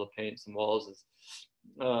 to be able to paint some walls is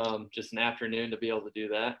just an afternoon to be able to do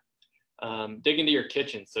that. Dig into your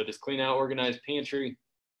kitchen. So just clean out, organize pantry,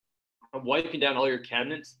 wiping down all your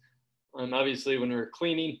cabinets. Obviously when we're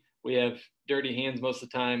cleaning, we have dirty hands most of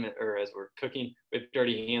the time, or as we're cooking, we have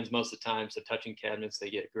dirty hands most of the time. So touching cabinets,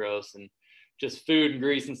 they get gross, and just food and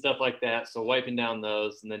grease and stuff like that. So wiping down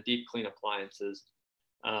those, and then deep clean appliances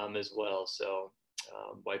as well. So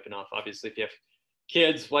wiping off, obviously if you have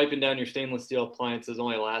kids, wiping down your stainless steel appliances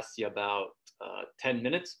only lasts you about 10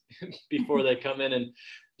 minutes before they come in and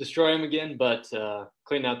destroy them again, but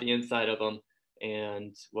clean out the inside of them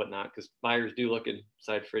and whatnot, because buyers do look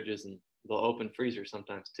inside fridges and they'll open freezers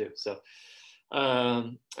sometimes too. So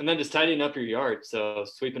and then just tidying up your yard. So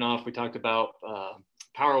sweeping off, we talked about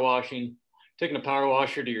power washing, taking a power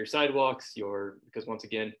washer to your sidewalks, because once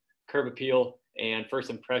again, curb appeal and first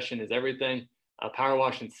impression is everything. Power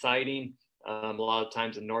washing siding, a lot of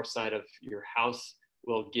times the north side of your house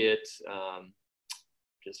will get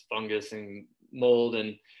just fungus and mold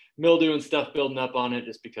and mildew and stuff building up on it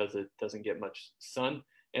just because it doesn't get much sun.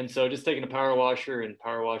 And so just taking a power washer and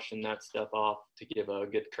power washing that stuff off to give a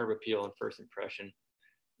good curb appeal and first impression.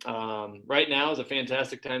 right now is a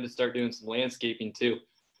fantastic time to start doing some landscaping too.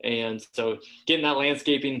 And so getting that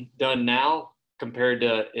landscaping done now compared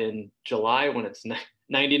to in July when it's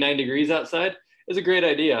 99 degrees outside is a great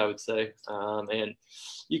idea, I would say. And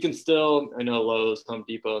you can still, I know Lowe's, Home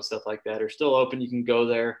Depot, and stuff like that are still open. You can go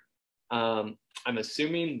there. I'm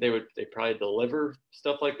assuming they probably deliver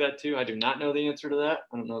stuff like that too. I do not know the answer to that.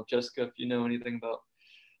 I don't know if Jessica, if you know anything about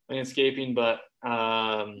landscaping, but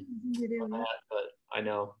I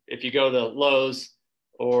know if you go to Lowe's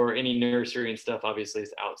or any nursery and stuff, obviously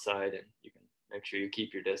it's outside and you can make sure you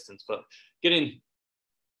keep your distance. But getting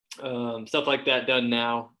stuff like that done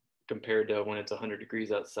now compared to when it's 100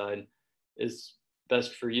 degrees outside is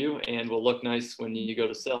best for you and will look nice when you go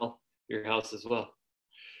to sell your house as well.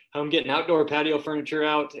 I'm getting outdoor patio furniture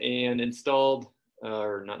out and installed,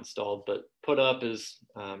 or not installed, but put up is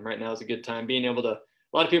right now is a good time. Being able to,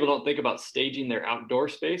 a lot of people don't think about staging their outdoor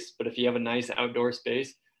space, but if you have a nice outdoor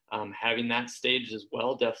space, having that staged as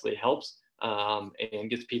well definitely helps and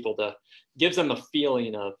gives them a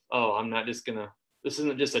feeling of, oh, I'm not just gonna, this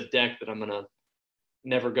isn't just a deck that I'm gonna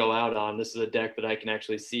never go out on. This is a deck that I can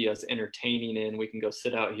actually see us entertaining in. We can go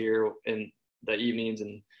sit out here in the evenings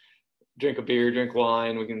and drink a beer, drink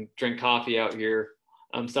wine. We can drink coffee out here,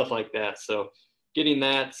 stuff like that. So getting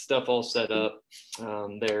that stuff all set up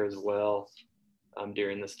there as well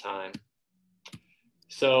during this time.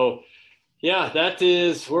 So yeah,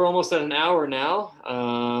 we're almost at an hour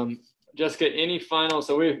now. Jessica, any final,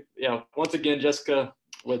 once again, Jessica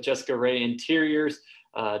with Jessica Ray Interiors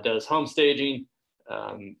does home staging.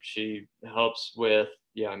 She helps with,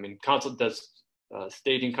 does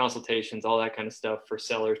staging consultations, all that kind of stuff for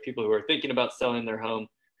sellers, people who are thinking about selling their home.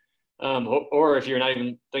 Or if you're not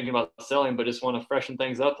even thinking about selling, but just want to freshen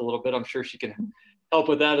things up a little bit, I'm sure she can help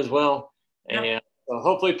with that as well. Yep. And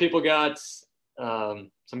hopefully people got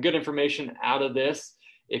some good information out of this.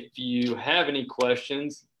 If you have any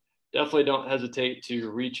questions, definitely don't hesitate to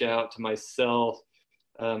reach out to myself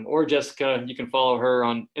or Jessica. You can follow her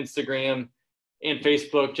on Instagram and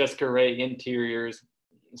Facebook, Jessica Ray Interiors.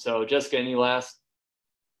 So Jessica,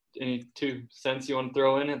 any 2 cents you want to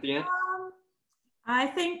throw in at the end? I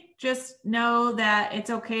think just know that it's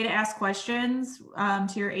okay to ask questions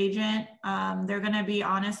to your agent. They're going to be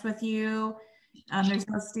honest with you. There's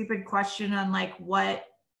no stupid question on like what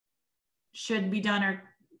should be done or,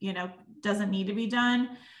 doesn't need to be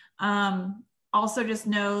done. Also just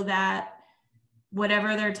know that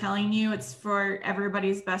whatever they're telling you, it's for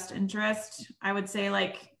everybody's best interest. I would say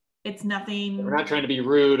like, it's nothing. We're not trying to be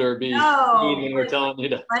rude or be mean when we're telling you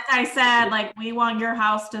to. Like I said, like we want your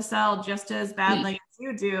house to sell just as badly as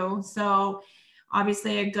you do. So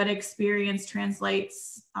obviously a good experience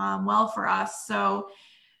translates well for us. So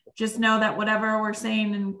just know that whatever we're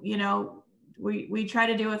saying, and we try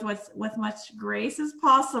to do it with much grace as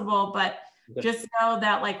possible, but just know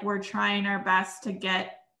that like we're trying our best to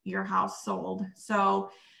get your house sold.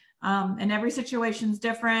 So and every situation's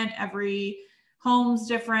different, every home's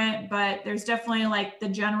different, but there's definitely like the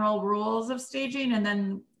general rules of staging, and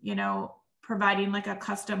then providing like a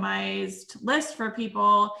customized list for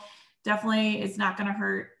people definitely is not going to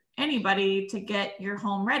hurt anybody to get your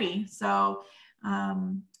home ready. So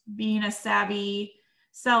being a savvy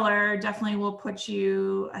seller definitely will put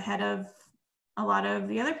you ahead of a lot of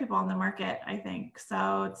the other people on the market, I think.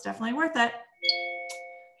 So it's definitely worth it.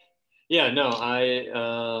 Yeah, no,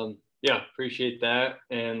 I appreciate that.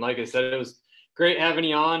 And like I said, it was great having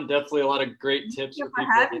you on. Definitely a lot of great tips for people.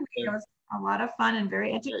 Having me. It was a lot of fun and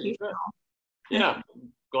very educational. Yeah,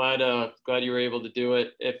 glad you were able to do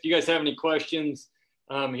it. If you guys have any questions,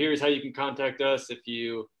 here's how you can contact us.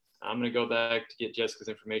 I'm going to go back to get Jessica's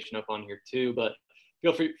information up on here too, but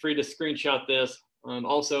feel free to screenshot this.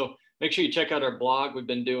 Also, make sure you check out our blog we've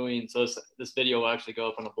been doing. So this video will actually go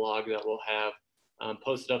up on a blog that we'll have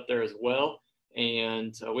posted up there as well.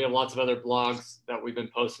 And we have lots of other blogs that we've been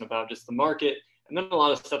posting about just the market, and then a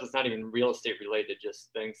lot of stuff that's not even real estate related, just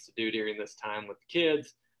things to do during this time with the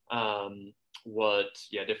kids,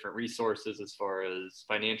 different resources as far as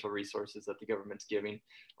financial resources that the government's giving,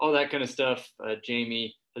 all that kind of stuff.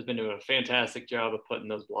 Jamie has been doing a fantastic job of putting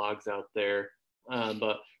those blogs out there.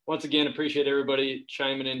 But once again, appreciate everybody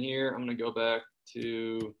chiming in here. I'm going to go back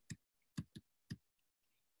to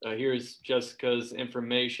here's Jessica's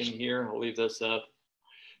information here. I'll leave this up.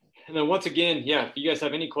 And then once again, if you guys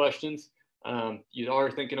have any questions, you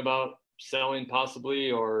are thinking about selling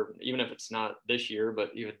possibly, or even if it's not this year,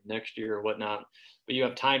 but even next year or whatnot, but you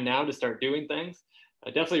have time now to start doing things,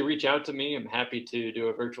 definitely reach out to me. I'm happy to do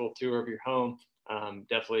a virtual tour of your home.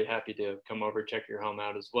 Definitely happy to come over, check your home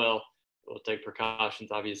out as well. We'll take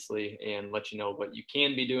precautions, obviously, and let you know what you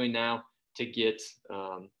can be doing now to get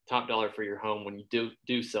top dollar for your home when you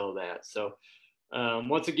do sell that. So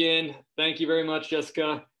once again, thank you very much,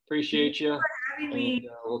 Jessica. Appreciate you. And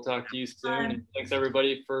we'll talk to you soon. And thanks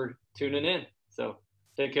everybody for tuning in. So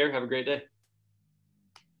take care. Have a great day.